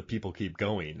 But then the people keep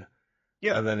going.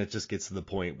 Yeah. And then it just gets to the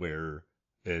point where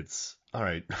it's, all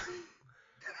right,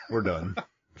 we're done.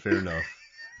 Fair enough.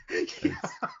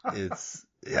 It's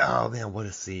oh man, what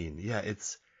a scene. Yeah,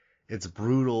 it's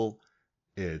brutal.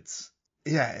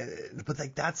 But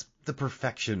like that's the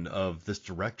perfection of this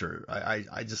director.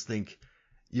 I just think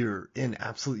you've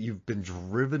been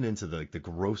driven into the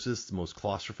grossest, most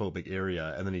claustrophobic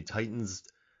area, and then he tightens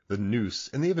the noose,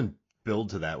 and they even build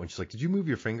to that when she's like, did you move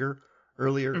your finger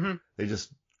earlier? Mm-hmm. They just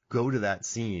go to that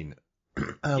scene.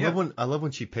 I love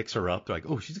when she picks her up. They're like,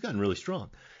 oh, she's gotten really strong.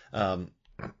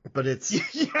 But it's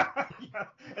yeah,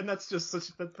 and that's just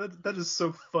that is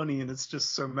so funny, and it's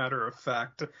just so matter of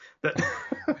fact that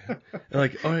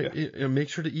like, all right, make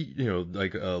sure to eat,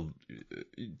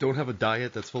 don't have a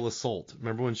diet that's full of salt.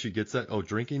 Remember when she gets that? Oh,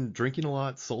 drinking a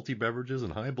lot, salty beverages,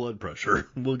 and high blood pressure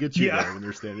will get you there when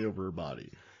you're standing over her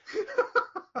body.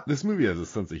 This movie has a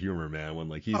sense of humor, man. When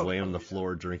like he's laying on the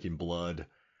floor drinking blood,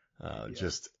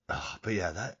 but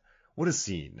yeah, what a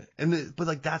scene. But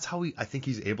like that's how I think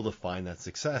he's able to find that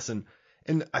success. And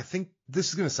I think this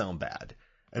is gonna sound bad,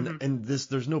 and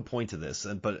there's no point to this.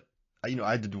 But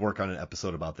I did work on an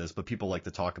episode about this. But people like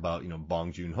to talk about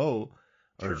Bong Joon-ho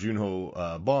or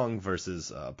Joon-ho Bong versus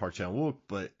Park Chan-wook.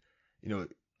 But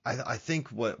I think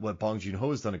what Bong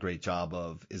Joon-ho has done a great job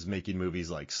of is making movies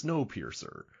like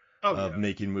Snowpiercer.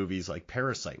 Making movies like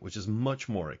Parasite, which is much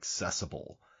more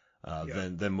accessible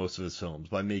than most of his films,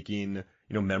 by making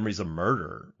Memories of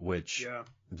Murder, which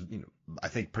I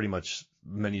think pretty much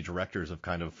many directors have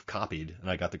kind of copied, and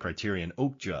I got the Criterion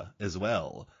Okja as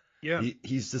well. Yeah,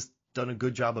 he's just done a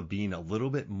good job of being a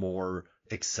little bit more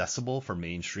accessible for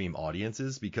mainstream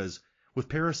audiences, because with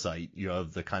Parasite you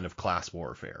have the kind of class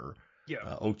warfare.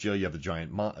 Okja, you have the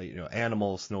giant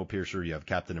animal. Snowpiercer, you have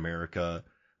Captain America.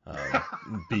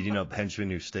 Beating up henchmen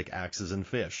who stick axes in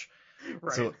fish.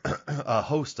 Right. So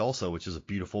Host also, which is a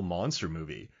beautiful monster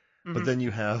movie. Mm-hmm. But then you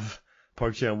have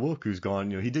Park Chan-wook, who's gone,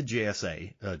 he did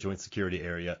JSA, Joint Security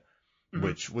Area, mm-hmm.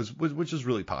 which was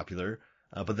really popular.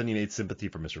 But then he made Sympathy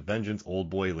for Mr. Vengeance,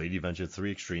 Old Boy, Lady Vengeance,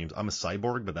 Three Extremes. I'm a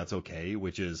Cyborg, but that's okay,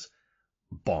 which is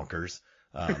bonkers.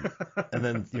 And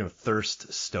then,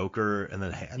 Thirst, Stoker, and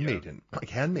then Handmaiden. Like,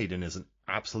 Handmaiden is an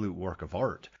absolute work of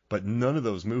art, but none of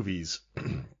those movies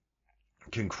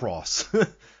can cross,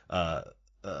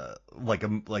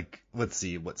 let's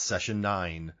see, Session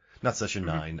 9, not Session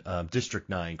 9, District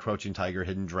 9, Crouching Tiger,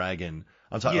 Hidden Dragon.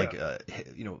 I'm talking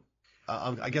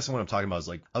I guess what I'm talking about is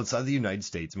like outside the United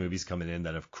States, movies coming in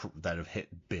that have hit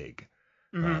big.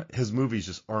 His movies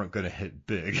just aren't going to hit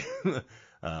big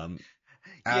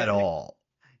at all.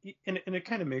 And it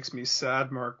kind of makes me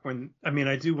sad, Mark,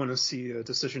 I do want to see A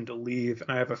Decision to Leave,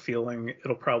 and I have a feeling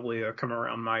it'll probably come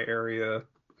around my area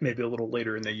maybe a little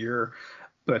later in the year.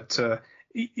 But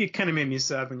it kind of made me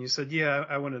sad when you said, yeah,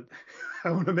 I want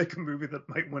to make a movie that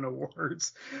might win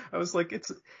awards. I was like,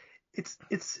 it's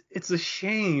a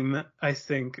shame, I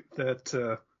think,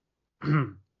 that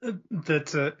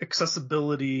that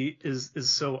accessibility is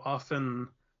so often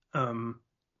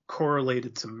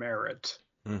correlated to merit.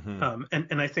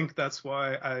 And I think that's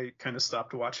why I kind of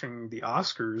stopped watching the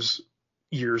Oscars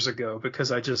years ago,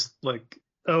 because I just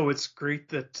it's great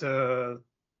that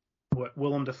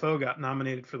Willem Dafoe got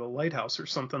nominated for The Lighthouse or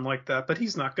something like that, but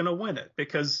he's not going to win it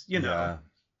because The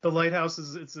Lighthouse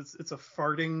it's a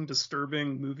farting,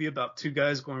 disturbing movie about two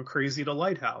guys going crazy at a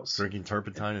lighthouse, drinking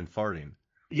turpentine and farting.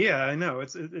 Yeah, I know.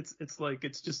 It's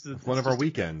just one of our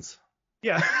weekends.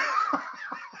 Yeah.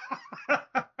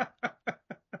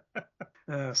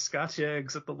 Scotch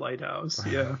eggs at the lighthouse.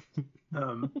 Yeah.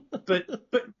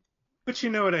 But you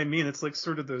know what I mean? It's like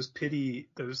sort of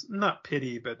not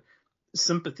pity, but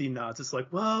sympathy nods. It's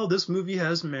like, well, this movie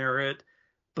has merit,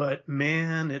 but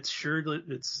man, it's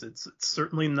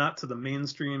certainly not to the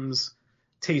mainstream's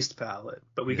taste palette,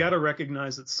 but we got to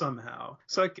recognize it somehow.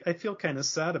 So I feel kind of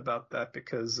sad about that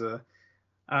because,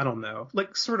 I don't know,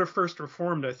 like sort of First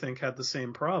Reformed, I think, had the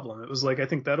same problem. It was like, I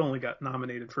think that only got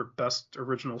nominated for Best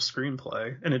Original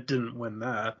Screenplay, and it didn't win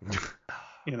that.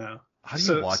 How do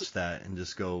you watch that and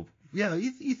just go, yeah,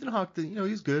 Ethan Hawke,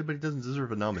 he's good, but he doesn't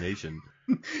deserve a nomination.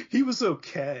 He was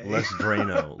okay. Less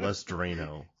Drano.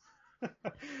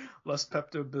 Less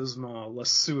Pepto-Bismol,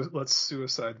 less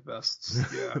suicide vests.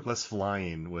 Yeah. Less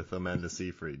flying with Amanda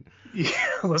Seyfried. Yeah,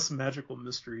 less Magical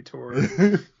Mystery Tour.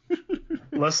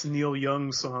 Less Neil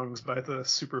Young songs by the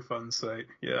Superfund site.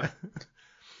 Yeah.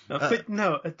 But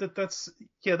no, that's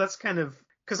kind of,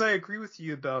 because I agree with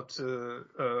you about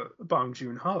Bong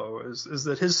Joon-ho, is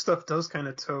that his stuff does kind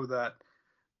of toe that.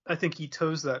 I think he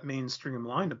toes that mainstream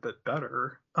line a bit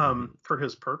better for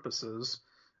his purposes.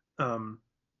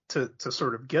 To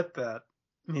sort of get that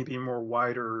maybe more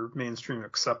wider mainstream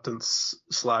acceptance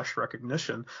 /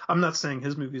 recognition. I'm not saying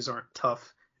his movies aren't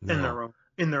tough in their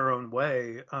own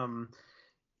way.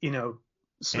 Snowpiercer.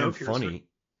 And funny.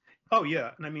 Oh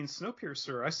yeah, and I mean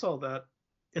Snowpiercer. I saw that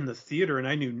in the theater, and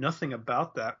I knew nothing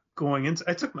about that going into.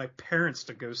 I took my parents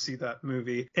to go see that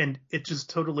movie, and it just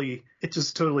totally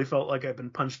felt like I'd been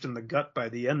punched in the gut by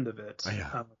the end of it.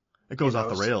 Yeah. It goes off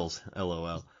the rails.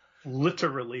 LOL.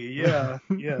 Literally, yeah.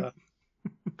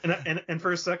 And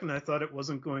for a second, I thought it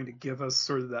wasn't going to give us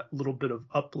sort of that little bit of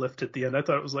uplift at the end. I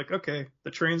thought it was like, okay, the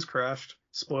train's crashed.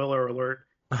 Spoiler alert.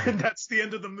 And that's the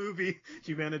end of the movie.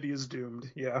 Humanity is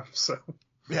doomed. Yeah. So.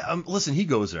 Yeah. Listen, he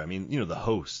goes there. I mean, the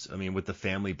host. I mean, with the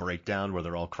family breakdown where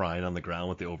they're all crying on the ground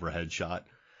with the overhead shot.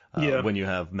 When you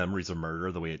have Memories of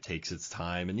Murder, the way it takes its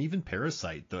time, and even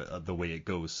Parasite, the way it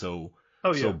goes so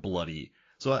bloody.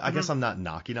 So I guess I'm not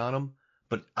knocking on him.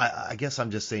 But I guess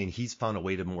I'm just saying he's found a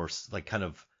way to more like kind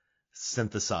of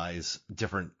synthesize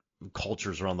different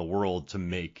cultures around the world to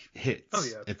make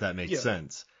hits, if that makes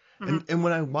sense. And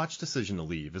when I watched Decision to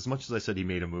Leave, as much as I said he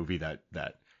made a movie that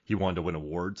he wanted to win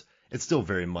awards, it's still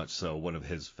very much so one of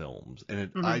his films.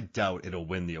 And I doubt it'll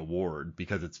win the award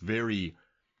because it's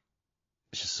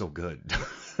just so good.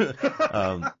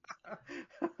 And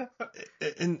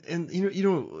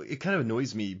it kind of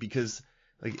annoys me because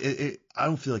I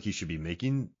don't feel like he should be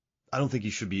I don't think he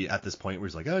should be at this point where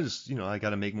he's like, I got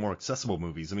to make more accessible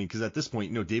movies. I mean, because at this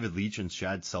point, David Leitch and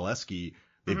Chad Stahelski,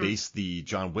 they based the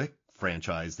John Wick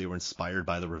franchise. They were inspired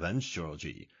by the Revenge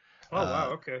trilogy. Oh,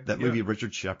 wow. Okay. That movie,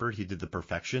 Richard Shepard, he did The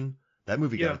Perfection. That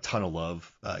movie got a ton of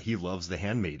love. He loves The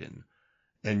Handmaiden.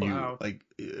 And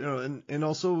and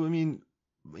also, I mean,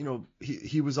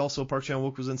 he was also, Park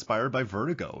Chan-wook was inspired by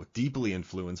Vertigo, deeply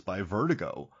influenced by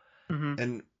Vertigo.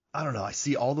 And I don't know, I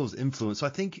see all those influences. So I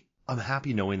think I'm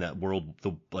happy knowing that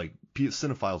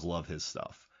cinephiles love his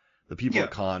stuff. The people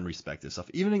at Cannes respect his stuff.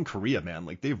 Even in Korea,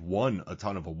 man, they've won a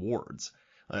ton of awards.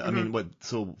 I mean,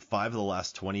 5 of the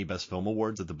last 20 best film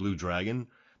awards at the Blue Dragon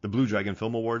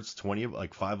Film Awards,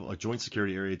 5, Joint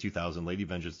Security Area 2000, Lady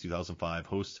Vengeance 2005,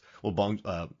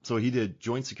 so he did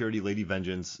Joint Security, Lady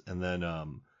Vengeance, and then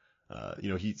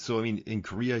I mean, in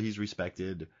Korea he's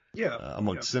respected. Yeah.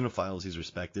 Amongst cinephiles he's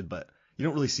respected, but you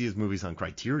don't really see his movies on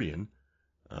Criterion.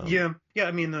 Yeah.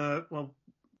 I mean, well,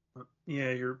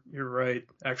 yeah, you're right.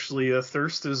 Actually,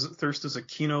 Thirst is a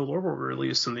Kino Lorber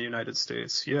release in the United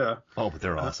States. Yeah. Oh, but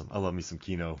they're awesome. I love me some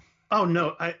Kino. Oh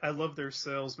no, I love their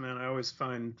sales, man. I always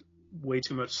find way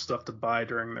too much stuff to buy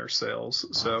during their sales.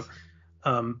 So,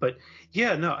 but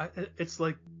yeah, no, it's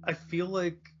like I feel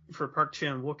like for Park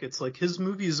Chan-wook, it's like his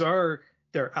movies they're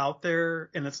out there,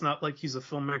 and it's not like he's a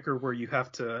filmmaker where you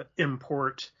have to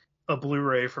import a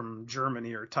Blu-ray from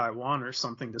Germany or Taiwan or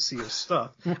something to see his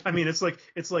stuff. I mean, it's like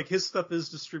his stuff is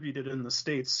distributed in the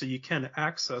States, so you can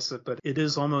access it, but it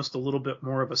is almost a little bit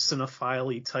more of a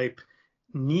cinephile type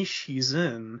niche he's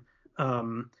in. I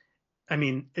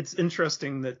mean, it's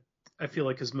interesting that I feel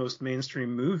like his most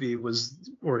mainstream movie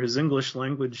or his English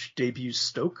language debut,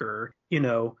 Stoker,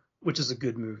 which is a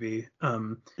good movie.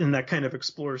 And that kind of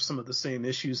explores some of the same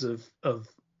issues of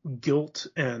guilt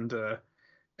and,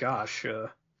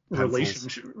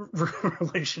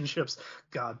 relationships.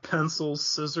 God, pencils,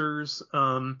 scissors.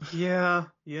 Good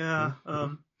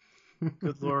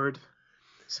Lord.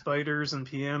 Spiders and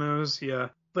pianos. Yeah.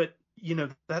 But,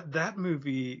 that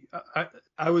movie,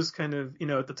 I was kind of,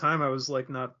 at the time I was like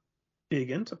not big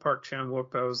into Park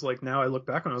Chan-wook, but I was like, now I look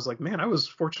back and I was like, man, I was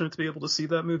fortunate to be able to see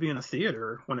that movie in a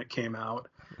theater when it came out.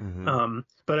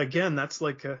 But again, that's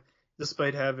like,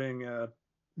 despite having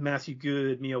Matthew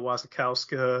Good, Mia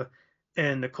Wasikowska,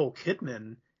 and Nicole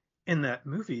Kidman in that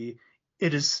movie,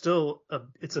 it is still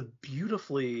it's a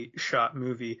beautifully shot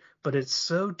movie, but it's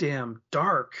so damn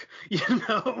dark,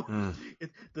 The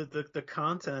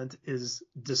content is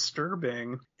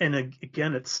disturbing, and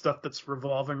again, it's stuff that's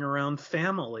revolving around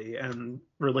family and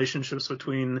relationships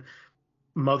between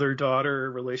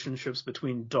mother-daughter, relationships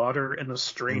between daughter and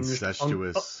estranged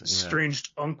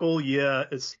uncle. Yeah,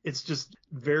 it's just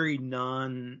very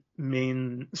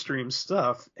non-mainstream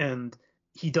stuff, and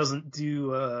he doesn't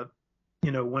do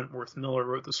Wentworth Miller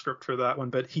wrote the script for that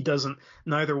one, but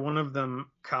neither one of them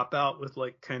cop out with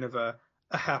like kind of a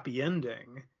happy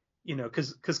ending,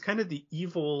 because kind of the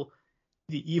evil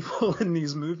in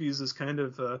these movies is kind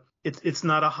of it's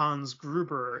not a Hans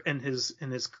Gruber and his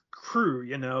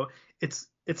crew,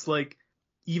 it's like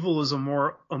evil is a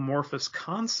more amorphous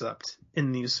concept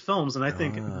in these films, and I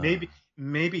think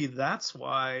maybe that's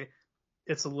why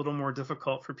it's a little more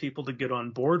difficult for people to get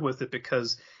on board with it,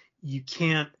 because you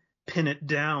can't pin it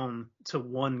down to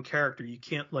one character. You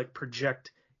can't like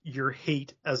project your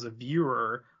hate as a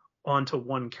viewer onto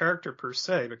one character per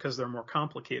se, because they're more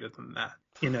complicated than that.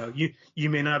 You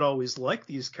may not always like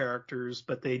these characters,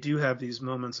 but they do have these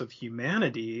moments of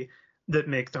humanity that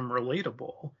make them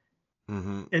relatable.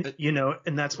 And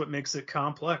and that's what makes it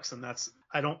complex. And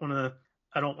I don't want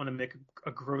to make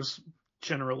a gross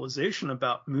generalization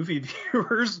about movie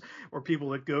viewers or people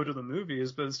that go to the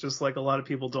movies, but it's just like a lot of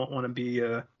people don't want to be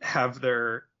have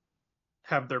their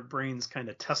brains kind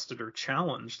of tested or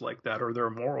challenged like that, or their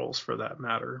morals for that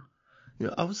matter.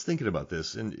 I was thinking about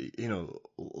this, and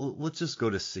let's just go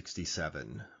to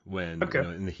 1967 when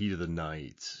in the heat of the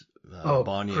night,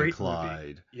 Bonnie and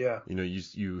Clyde. Movie. Yeah.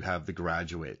 You have The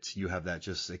Graduate, you have that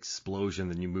just explosion,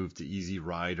 then you move to Easy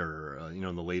Rider, in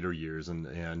the later years, and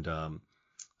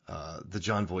the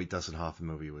John Voight Dustin Hoffman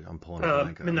movie. I'm pulling a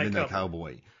blank. Midnight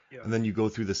Cowboy. Yeah. And then you go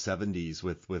through the 1970s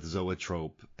with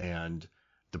Zoetrope and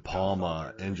De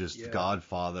Palma and just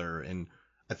Godfather, and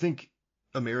I think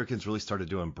Americans really started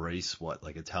to embrace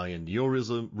Italian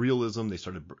neorealism. They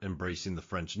started embracing the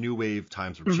French New Wave.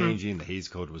 Times were changing. The Hays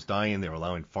Code was dying. They were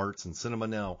allowing farts in cinema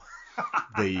now.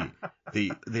 They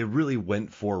really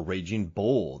went for Raging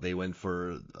Bull. They went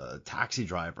for Taxi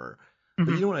Driver.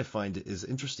 But what I find is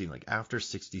interesting, like after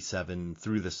 1967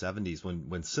 through the 1970s,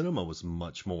 when cinema was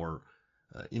much more,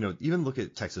 even look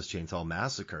at Texas Chainsaw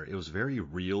Massacre. It was very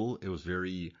real. It was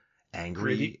very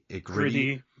angry,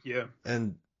 gritty. Yeah.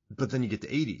 But then you get the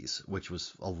 1980s, which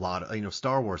was a lot of,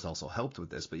 Star Wars also helped with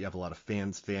this, but you have a lot of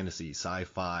fantasy,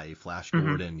 sci-fi, Flash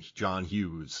Gordon, John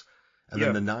Hughes. And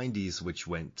then the 1990s, which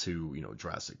went to,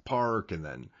 Jurassic Park, and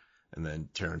then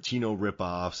Tarantino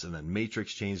ripoffs, and then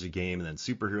Matrix changed the game, and then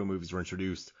superhero movies were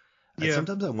introduced. Yeah. And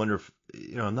sometimes I wonder if,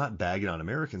 I'm not bagging on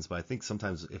Americans, but I think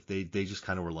sometimes if they just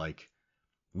kind of were like,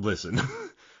 listen,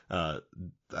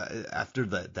 after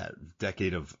that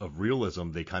decade of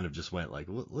realism, they kind of just went like,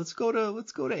 let's go to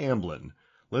Amblin.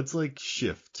 Let's like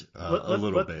shift a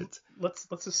little bit.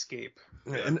 Let's escape.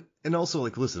 Yeah. And also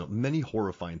like, listen, many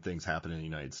horrifying things happen in the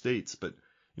United States, but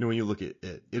when you look at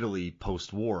Italy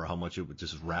post-war, how much it was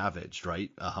just ravaged,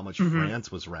 right? How much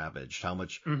France was ravaged, how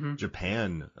much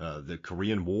Japan, the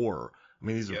Korean War, I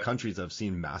mean, these are countries that have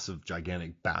seen massive,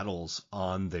 gigantic battles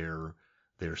on their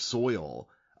soil.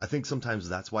 I think sometimes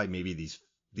that's why maybe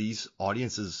these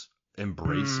audiences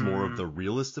embrace more of the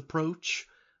realist approach,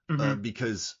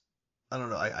 because I don't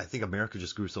know. I think America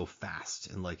just grew so fast,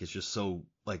 and like it's just so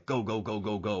like go go go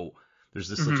go go. There's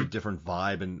just such a different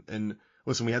vibe, and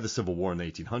listen, we had the Civil War in the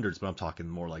 1800s, but I'm talking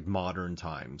more like modern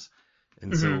times.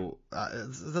 And so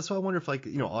that's why I wonder if, like,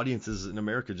 you know, audiences in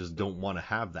America just don't want to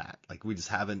have that. Like, we just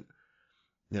haven't,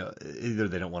 you know, either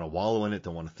they don't want to wallow in it,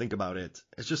 don't want to think about it.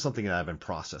 It's just something that I've been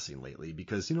processing lately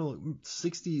because, you know,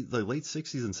 the late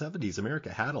 60s and 70s,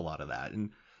 America had a lot of that.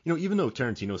 And, you know, even though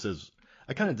Tarantino says,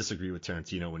 I kind of disagree with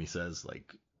Tarantino when he says,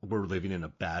 like, we're living in a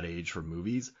bad age for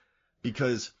movies,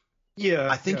 because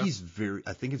I think it's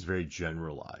very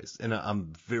generalized, and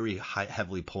I'm very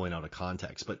heavily pulling out of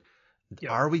context, but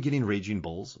are we getting Raging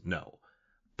Bulls? No.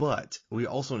 But we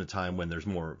also in a time when there's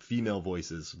more female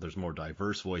voices, there's more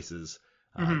diverse voices.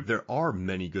 There are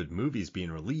many good movies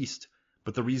being released,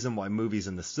 but the reason why movies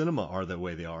in the cinema are the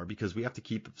way they are because we have to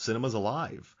keep cinemas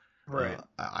alive. Right.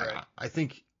 I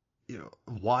think, you know,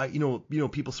 why, you know,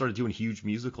 people started doing huge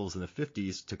musicals in the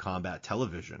 50s to combat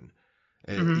television.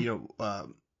 And, you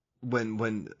know,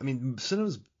 when I mean,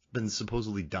 cinema's been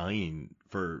supposedly dying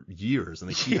for years, and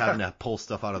they keep having to pull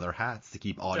stuff out of their hats to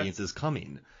keep audiences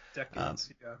coming. Decades,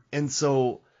 And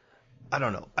so, I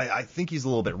don't know. I think he's a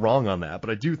little bit wrong on that, but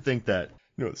I do think that,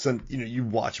 you know, you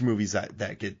watch movies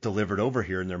that get delivered over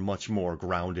here, and they're much more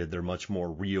grounded, they're much more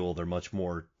real, they're much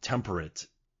more temperate.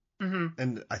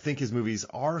 And I think his movies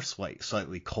are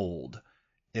slightly cold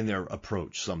in their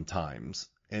approach sometimes.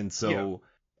 And so,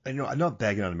 you know, I'm not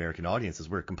bagging on American audiences.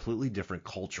 We're a completely different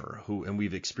culture and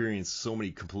we've experienced so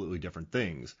many completely different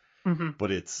things.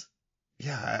 But it's,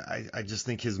 I just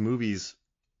think his movies,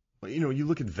 you know, you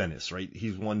look at Venice, right?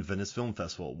 He's won Venice Film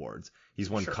Festival awards. He's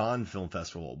won Cannes Film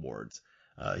Festival awards.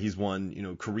 He's won, you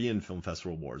know, Korean Film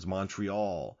Festival awards,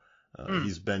 Montreal.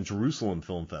 He's been Jerusalem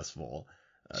Film Festival.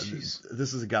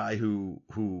 This is a guy who,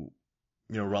 you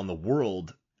know, around the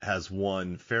world has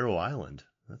won Faroe Island.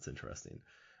 That's interesting.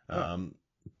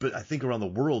 But I think around the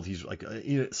world, he's like,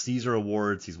 you know, Caesar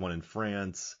Awards, he's won in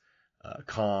France,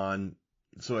 Cannes.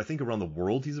 So I think around the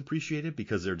world he's appreciated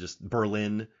because they're just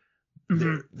Berlin.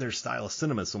 Their style of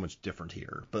cinema is so much different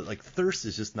here. But like Thirst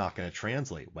is just not going to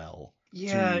translate well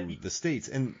to the States.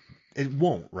 And it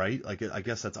won't, right? Like, I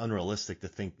guess that's unrealistic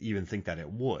to even think that it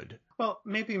would. Well,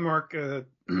 maybe, Mark,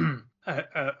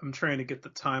 I'm trying to get the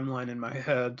timeline in my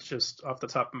head, just off the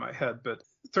top of my head, but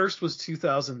Thirst was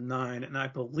 2009, and I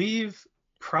believe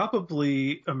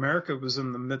probably America was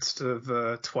in the midst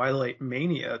of Twilight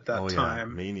mania at that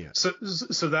time. Mania. So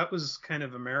that was kind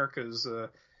of America's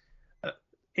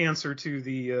answer to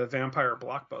the vampire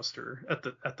blockbuster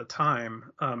at the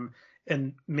time.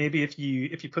 And maybe if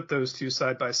you put those two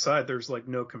side by side, there's like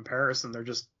no comparison. They're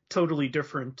just totally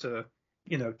different,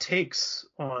 you know, takes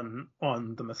on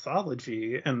the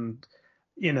mythology. And,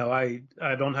 you know, I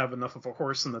don't have enough of a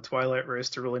horse in the Twilight race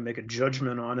to really make a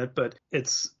judgment on it, but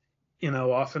it's, you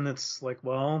know, often it's like,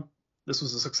 well, this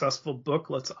was a successful book.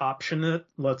 Let's option it.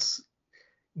 Let's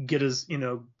get as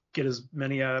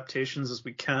many adaptations as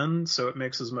we can so it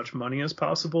makes as much money as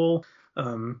possible.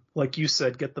 Like you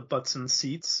said, get the butts in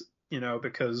seats, you know,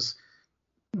 because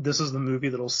this is the movie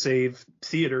that'll save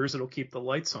theaters. It'll keep the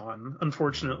lights on.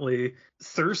 Unfortunately,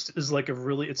 Thirst is like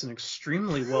it's an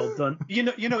extremely well done,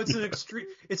 it's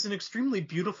an extremely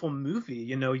beautiful movie.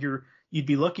 You know, you'd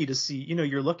be lucky to see, you know,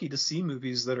 you're lucky to see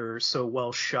movies that are so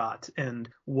well shot and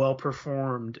well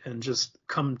performed and just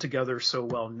come together so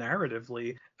well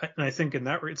narratively. And I think in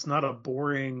that way, it's not a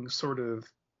boring sort of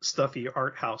stuffy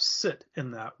art house sit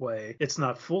in that way. It's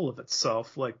not full of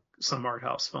itself like some art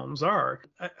house films are.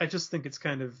 I just think it's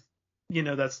kind of, you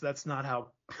know, that's not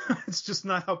how it's just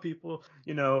not how people,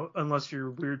 you know, unless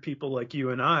you're weird people like you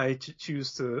and I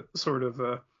choose to sort of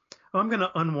I'm going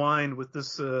to unwind with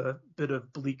this bit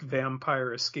of bleak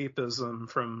vampire escapism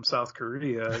from South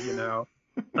Korea, you know.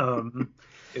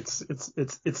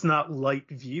 It's not light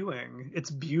viewing.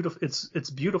 It's beautiful. It's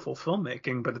beautiful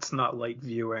filmmaking, but it's not light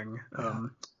viewing.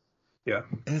 And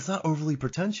it's not overly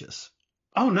pretentious.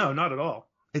 Oh no, not at all.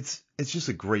 It's just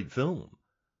a great film.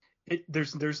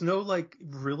 There's no like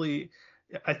really.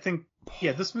 I think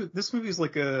this movie is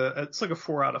like it's like a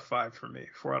 4 out of 5 for me,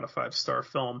 4 out of 5 star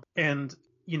film. And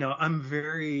you know, I'm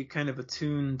very kind of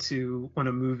attuned to when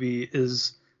a movie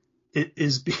is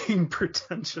being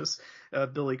pretentious.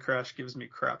 Billy Crash gives me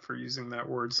crap for using that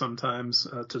word sometimes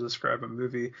to describe a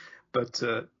movie, but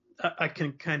I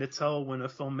can kind of tell when a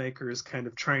filmmaker is kind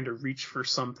of trying to reach for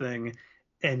something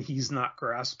and he's not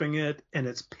grasping it, and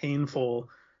it's painful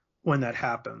when that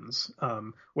happens,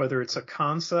 whether it's a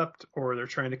concept or they're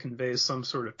trying to convey some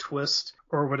sort of twist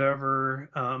or whatever,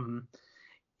 and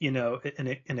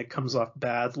it comes off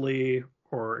badly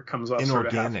or it comes off sort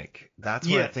of Inorganic. That's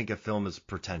when I think a film is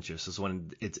pretentious, is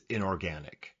when it's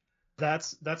inorganic.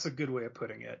 That's a good way of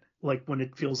putting it. Like when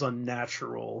it feels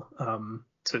unnatural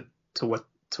to what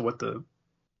the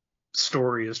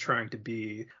story is trying to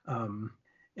be.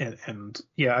 And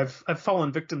yeah, I've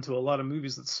fallen victim to a lot of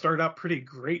movies that start out pretty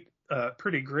great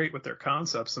with their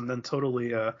concepts and then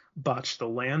totally botch the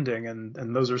landing,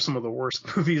 and those are some of the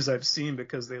worst movies I've seen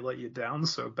because they let you down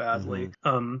so badly.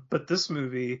 But this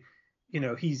movie,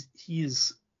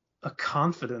 he's a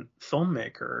confident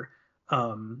filmmaker.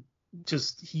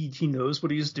 Just he knows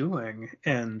what he's doing,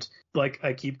 and like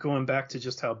I keep going back to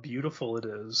just how beautiful it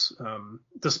is,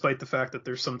 despite the fact that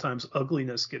there's sometimes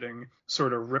ugliness getting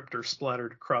sort of ripped or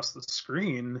splattered across the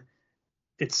screen.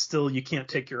 It's still, you can't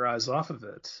take your eyes off of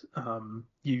it.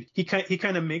 He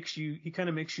kind of makes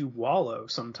you wallow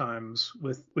sometimes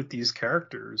with these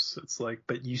characters. It's like,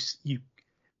 but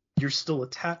you're still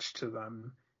attached to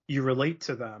them. You relate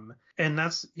to them. And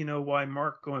that's, why,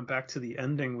 Mark, going back to the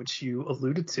ending, which you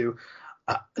alluded to,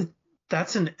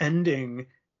 that's an ending.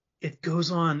 It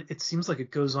seems like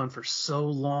it goes on for so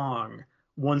long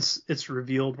once it's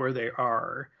revealed where they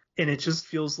are. And it just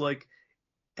feels like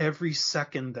every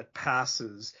second that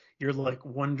passes, you're like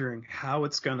wondering how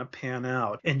it's going to pan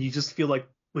out. And you just feel like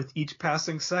with each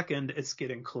passing second, it's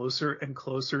getting closer and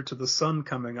closer to the sun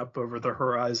coming up over the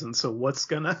horizon. So what's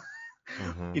going to...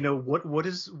 what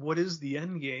is the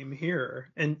end game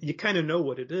here? And you kind of know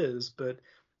what it is, but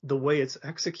the way it's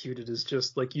executed is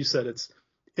just like you said,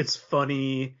 it's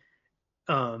funny.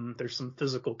 There's some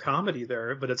physical comedy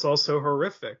there, but it's also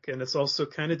horrific, and it's also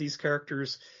kind of these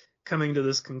characters coming to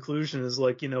this conclusion is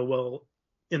like, well,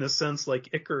 in a sense, like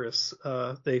Icarus,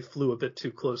 they flew a bit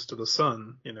too close to the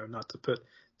sun, not to put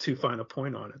too fine a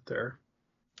point on it there.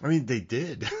 I mean, they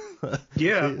did.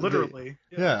 Yeah, literally.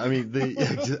 And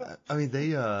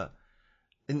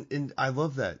I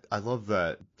love that. I love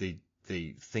that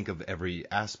they think of every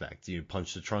aspect. You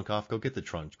punch the trunk off, go get the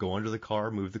trunk, go under the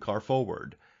car, move the car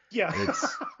forward. Yeah.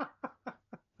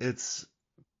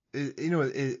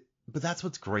 But that's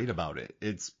what's great about it.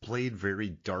 It's played very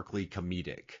darkly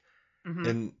comedic.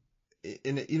 And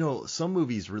some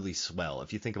movies really swell.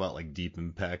 If you think about like Deep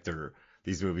Impact or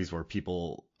these movies where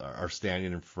people are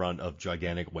standing in front of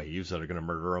gigantic waves that are going to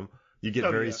murder them, you get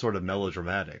very sort of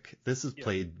melodramatic. This is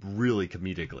played really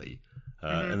comedically.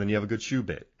 And then you have a good shoe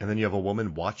bit. And then you have a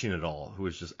woman watching it all who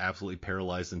is just absolutely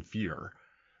paralyzed in fear.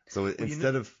 So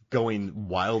instead of going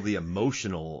wildly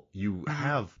emotional, you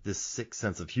have this sick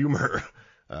sense of humor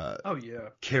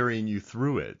carrying you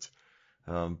through it.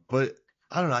 But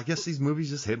I don't know. I guess these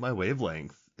movies just hit my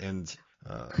wavelength. And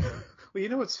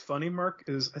well, what's funny, Mark,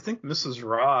 is I think Mrs.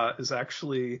 Ra is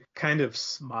actually kind of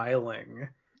smiling.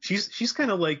 She's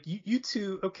kind of like, you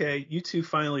two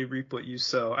finally reap what you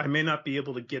sow. I may not be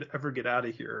able to ever get out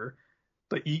of here,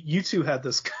 but you two had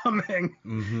this coming.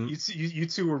 You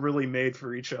two were really made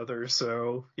for each other.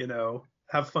 So,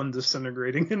 have fun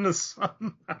disintegrating in the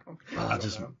sun. I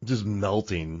don't know. Just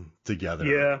melting together.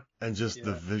 Yeah. And just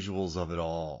the visuals of it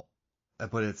all.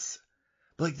 But it's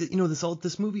like,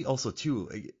 this movie also too,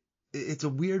 it's a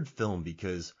weird film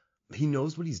because he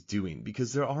knows what he's doing,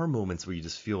 because there are moments where you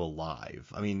just feel alive.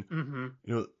 I mean,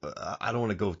 I don't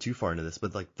want to go too far into this,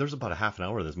 but like there's about a half an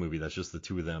hour of this movie that's just the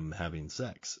two of them having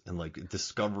sex and like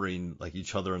discovering like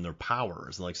each other and their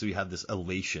powers. And like, so you have this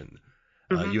elation.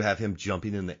 You have him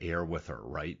jumping in the air with her,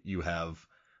 right? You have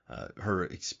her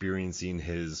experiencing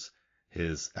his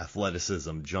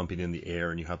athleticism, jumping in the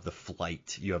air, and you have the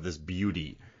flight. You have this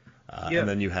beauty. And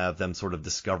then you have them sort of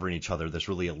discovering each other, this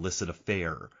really illicit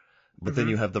affair. But then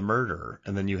you have the murder,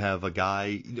 and then you have a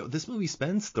guy. This movie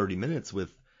spends 30 minutes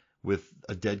with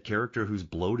a dead character who's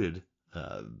bloated,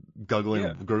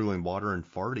 gurgling water and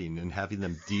farting, and having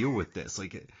them deal with this.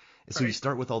 So you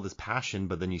start with all this passion,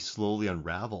 but then you slowly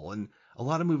unravel. And a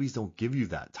lot of movies don't give you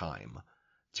that time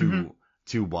to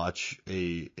watch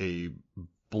a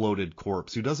bloated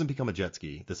corpse who doesn't become a jet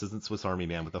ski. This isn't Swiss Army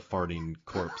Man with a farting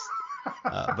corpse.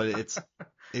 But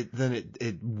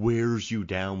it wears you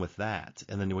down with that.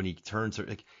 And then when he turns her,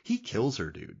 like, he kills her,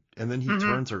 dude. And then he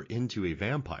turns her into a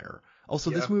vampire. Also,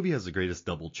 this movie has the greatest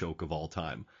double choke of all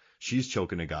time. She's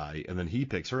choking a guy, and then he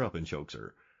picks her up and chokes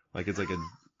her. Like, it's like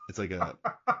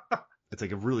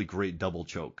a really great double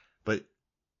choke. But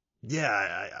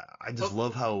yeah, I just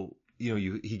love how,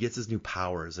 he gets his new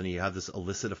powers and he have this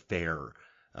illicit affair.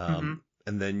 And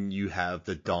then you have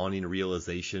the dawning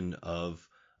realization of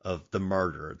the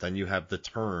murder, then you have the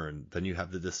turn, then you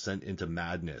have the descent into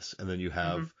madness, and then you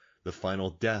have the final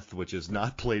death, which is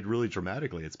not played really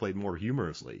dramatically. It's played more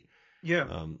humorously. Yeah.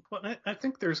 Well, I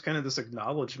think there's kind of this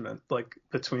acknowledgement, like,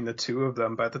 between the two of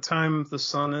them. By the time the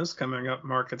son is coming up,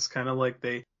 Mark, it's kind of like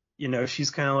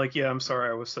she's kind of like, yeah, I'm sorry,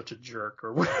 I was such a jerk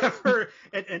or whatever,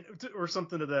 and or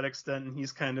something to that extent. And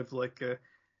he's kind of like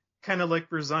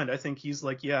resigned. I think he's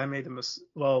like, yeah, I made a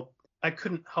well, I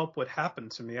couldn't help what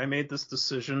happened to me. I made this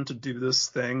decision to do this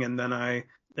thing, and then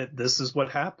this is what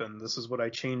happened. This is what I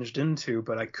changed into,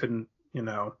 but I couldn't,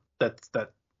 that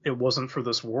it wasn't for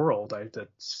this world.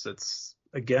 It's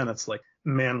like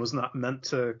man was not meant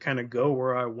to kind of go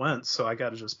where I went. So I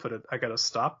got to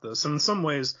stop this. And in some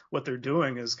ways what they're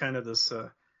doing is kind of this,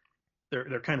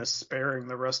 they're kind of sparing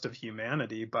the rest of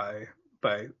humanity by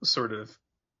sort of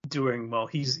doing, well,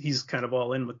 he's kind of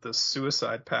all in with this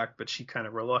suicide pact, but she kind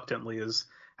of reluctantly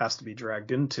has to be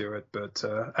dragged into it. But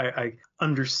I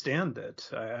understand it.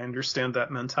 I understand that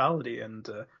mentality. And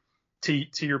to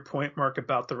your point, Mark,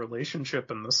 about the relationship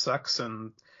and the sex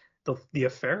and the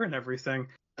affair and everything,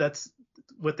 that's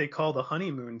what they call the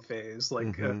honeymoon phase.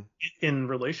 Like in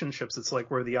relationships, it's like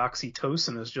where the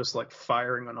oxytocin is just like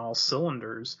firing on all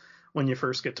cylinders when you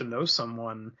first get to know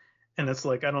someone. And it's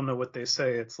like, I don't know what they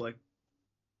say. It's like,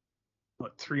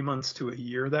 3 months to a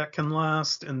year that can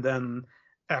last. And then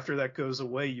after that goes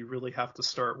away, you really have to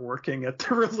start working at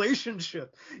the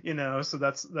relationship, so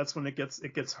that's when it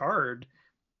gets hard.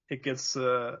 It gets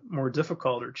more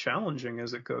difficult or challenging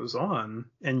as it goes on.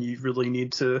 And you really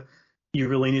need to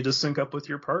sync up with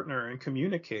your partner and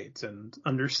communicate and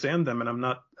understand them. And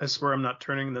I swear I'm not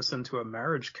turning this into a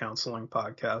marriage counseling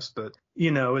podcast, but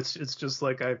it's just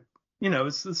like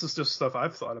this is just stuff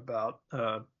I've thought about.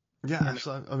 Yeah,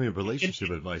 actually, I mean,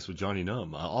 relationship advice with Johnny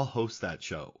Numb. I'll host that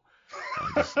show.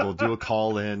 We'll do a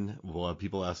call in. We'll have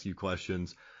people ask you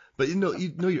questions. But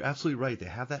you're absolutely right. They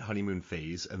have that honeymoon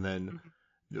phase, and then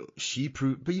she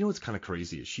proves. But what's kind of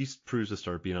crazy is she proves to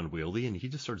start being unwieldy, and he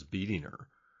just starts beating her.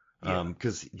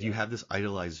 Because you have this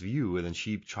idolized view, and then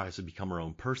she tries to become her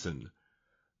own person,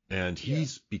 and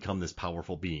he's become this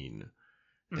powerful being.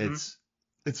 It's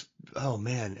oh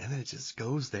man, and then it just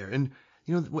goes there. And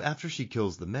after she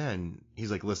kills the men,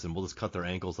 he's like, listen, we'll just cut their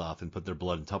ankles off and put their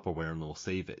blood in Tupperware and we'll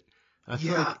save it. And I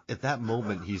feel like at that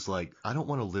moment, he's like, I don't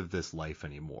want to live this life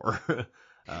anymore.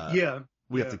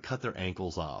 We have to cut their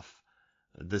ankles off.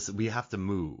 We have to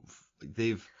move.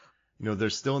 They're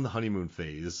still in the honeymoon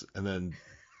phase, and then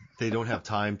they don't have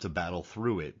time to battle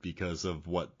through it because of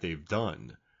what they've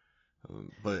done.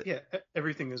 But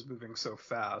everything is moving so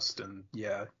fast, and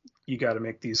you got to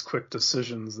make these quick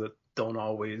decisions that don't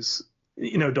always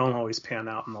pan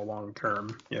out in the long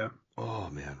term. Yeah. Oh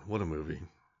man, what a movie.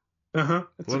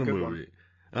 It's what a good movie.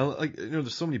 One.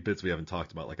 There's so many bits we haven't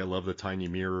talked about. Like, I love the tiny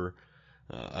mirror.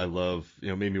 I love,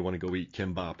 made me want to go eat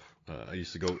kimbap. I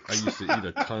used to eat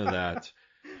a ton of that.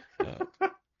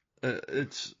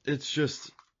 It's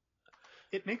just.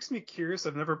 It makes me curious.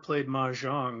 I've never played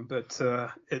Mahjong, but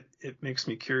it makes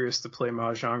me curious to play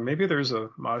Mahjong. Maybe there's a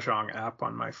Mahjong app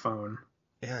on my phone.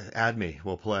 Yeah, add me.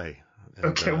 We'll play. And,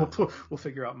 okay, we'll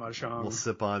figure out Mahjong. We'll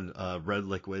sip on red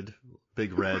liquid,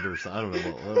 Big Red, or something.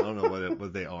 I don't know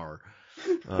what they are.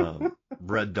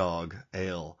 Red Dog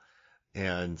Ale,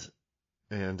 and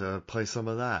play some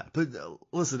of that. But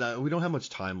listen, we don't have much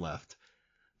time left.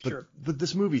 Sure. But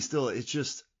this movie still, it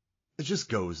just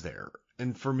goes there.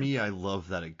 And for me, I love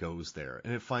that it goes there,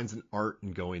 and it finds an art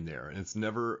in going there, and it's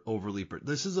never overly.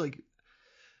 This is like.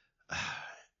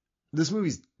 This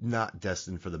movie's not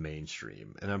destined for the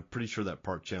mainstream, and I'm pretty sure that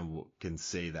Park Chan-wook can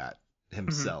say that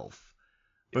himself.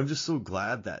 But I'm just so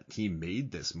glad that he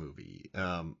made this movie.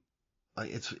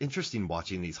 It's interesting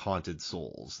watching these haunted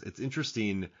souls. It's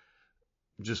interesting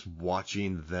just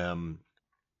watching them.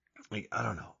 Like, I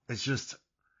don't know. It's just,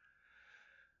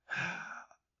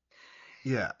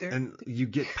 and you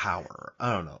get power.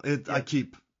 I don't know. I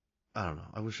don't know.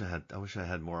 I wish I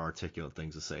had more articulate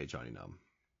things to say, Johnny Numb.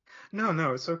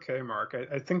 No, it's okay, Mark.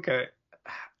 I think it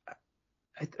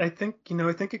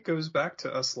goes back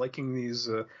to us liking these.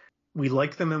 We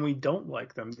like them and we don't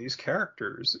like them. These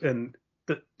characters, and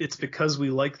that it's because we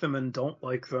like them and don't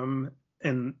like them,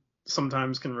 and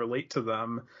sometimes can relate to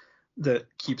them,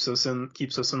 that keeps us in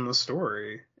the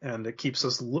story, and it keeps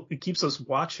us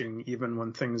watching even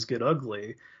when things get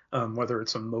ugly, whether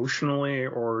it's emotionally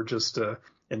or just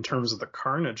in terms of the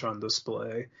carnage on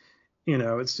display.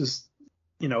 It's just.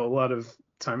 A lot of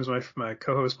times my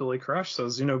co-host Billy Crash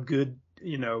says,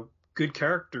 good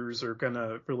characters are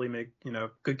gonna really make,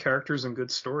 good characters and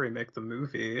good story make the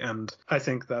movie, and I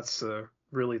think that's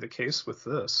really the case with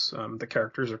this. The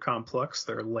characters are complex,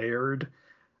 they're layered,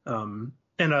 and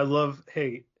I love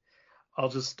I'll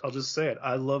just say it.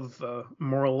 I love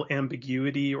moral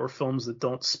ambiguity or films that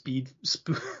don't speed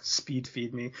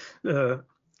feed me.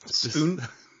 Spoon.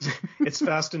 It's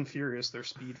Fast and Furious. They're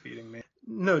speed feeding me.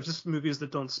 No, just movies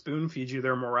that don't spoon feed you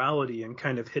their morality and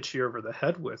kind of hit you over the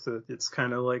head with it. It's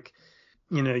kind of like,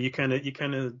 you kind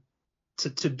of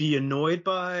to be annoyed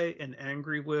by and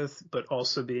angry with, but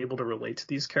also be able to relate to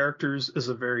these characters is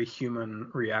a very human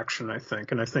reaction, I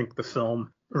think. And I think the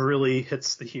film really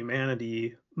hits the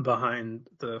humanity behind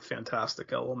the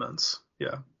fantastic elements.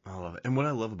 Yeah. I love it. And what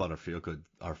I love about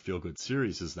our feel good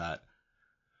series is that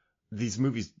these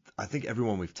movies, I think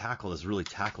everyone we've tackled has really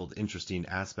tackled interesting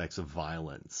aspects of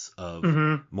violence, of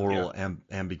moral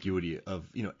ambiguity, of,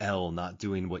 Elle not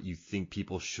doing what you think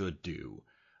people should do,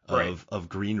 of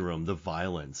Green Room, the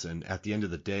violence. And at the end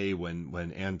of the day,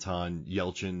 when Anton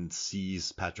Yelchin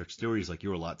sees Patrick Stewart, he's like,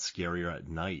 you're a lot scarier at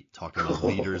night, talking about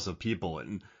leaders of people.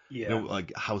 And,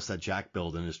 like House That Jack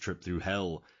Built in his trip through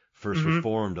hell, First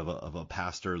Reformed, of a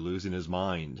pastor losing his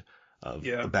mind. Of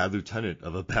a bad lieutenant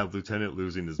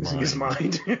losing his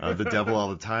mind. The Devil All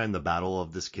the Time, the battle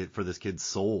of this kid's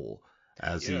soul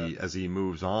as he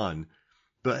moves on.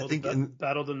 But I think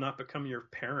battle to not become your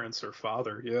parents or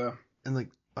father. Yeah. And like,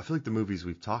 I feel like the movies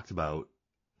we've talked about,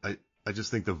 I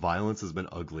just think the violence has been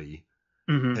ugly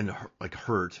and like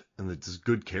hurt, and it's just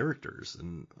good characters.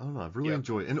 And I don't know, I've really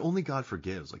enjoyed. And Only God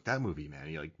Forgives, like that movie, man.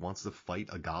 He like wants to fight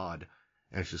a god.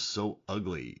 And it's just so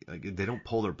ugly. Like they don't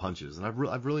pull their punches, and I've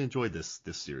really enjoyed this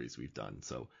series we've done.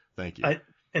 So thank you.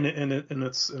 And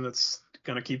it's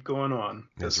gonna keep going on.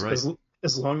 That's right.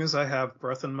 As long as I have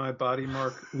breath in my body,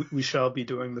 Mark, we shall be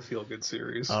doing the Feel Good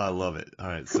series. I love it. All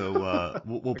right, so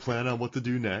we'll plan on what to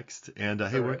do next. And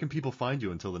hey, where can people find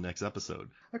you until the next episode?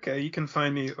 Okay, you can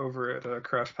find me over at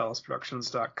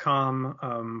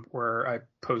crashpalaceproductions.com, where I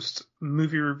post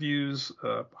movie reviews,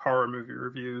 horror movie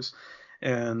reviews.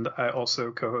 And I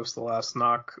also co-host The Last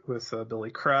Knock with Billy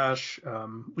Crash.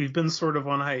 We've been sort of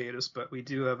on hiatus, but we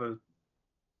do have a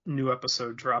new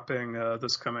episode dropping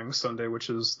this coming Sunday,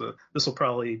 this will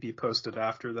probably be posted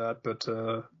after that, but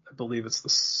I believe it's the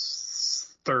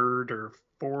 3rd or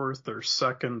 4th or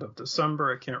 2nd of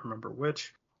December. I can't remember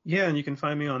which. Yeah, and you can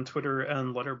find me on Twitter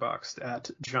and Letterboxd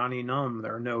at Johnny Numb.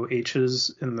 There are no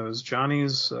H's in those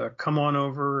Johnnies. Come on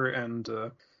over and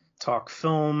talk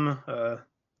film,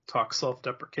 talk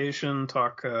self-deprecation,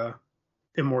 talk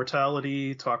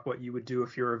immortality, talk what you would do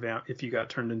if if you got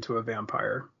turned into a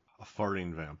vampire. A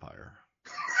farting vampire.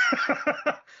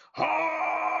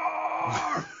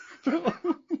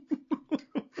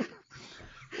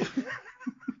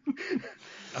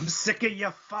 I'm sick of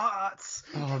your farts.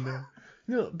 Oh man.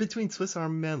 Between Swiss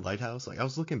Army Man, Lighthouse, like I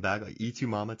was looking back, like Y Tu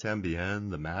Mama Tambien,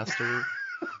 The Master,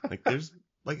 like there's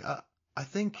like I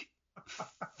think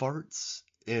farts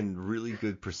in really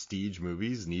good prestige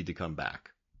movies need to come back.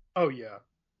 Oh yeah,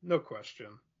 no question.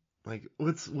 Like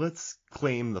let's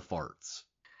claim the farts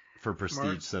for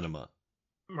prestige cinema.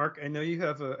 Mark, I know you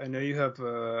have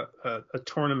a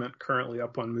tournament currently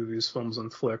up on Movies, Films,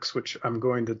 and Flicks, which I'm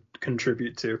going to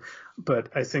contribute to,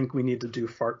 but I think we need to do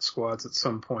fart squads at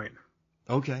some point.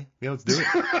 Okay, yeah, let's do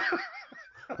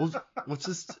it. Let's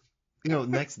just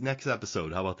next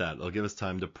episode. How about that? It'll give us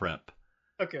time to prep.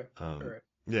 Okay. All right.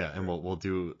 Yeah, and we'll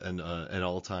do an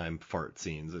all-time fart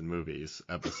scenes in movies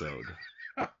episode.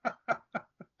 I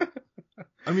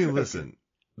mean, listen,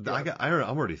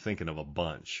 I'm already thinking of a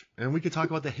bunch, and we could talk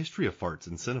about the history of farts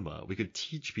in cinema. We could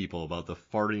teach people about the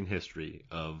farting history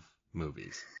of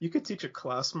movies. You could teach a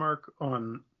class, Mark,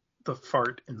 on the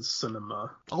fart in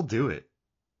cinema. I'll do it.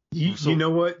 You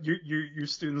know what? Your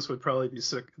students would probably be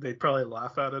sick. They'd probably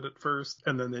laugh at it at first,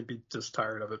 and then they'd be just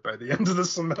tired of it by the end of the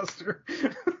semester.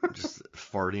 Just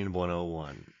farting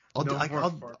 101. I'll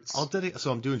dedicate.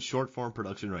 So I'm doing short form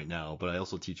production right now, but I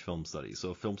also teach film studies.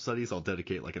 So film studies, I'll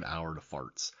dedicate like an hour to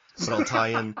farts. But I'll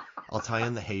tie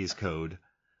in the Hays Code.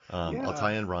 I'll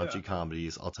tie in raunchy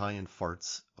comedies. I'll tie in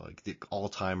farts, like the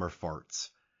all-timer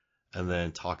farts, and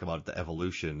then talk about the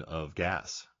evolution of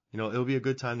gas. It'll be a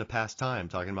good time to pass time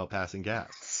talking about passing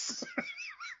gas.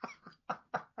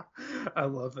 I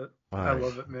love it. Right. I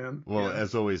love it, man. Well,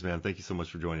 as always, man, thank you so much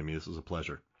for joining me. This was a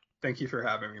pleasure. Thank you for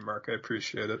having me, Mark. I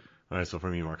appreciate it. All right, so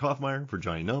from me, Mark Hoffmeyer, for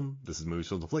Johnny Numb, this is Movies,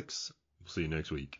 Films, and Flicks. We'll see you next week.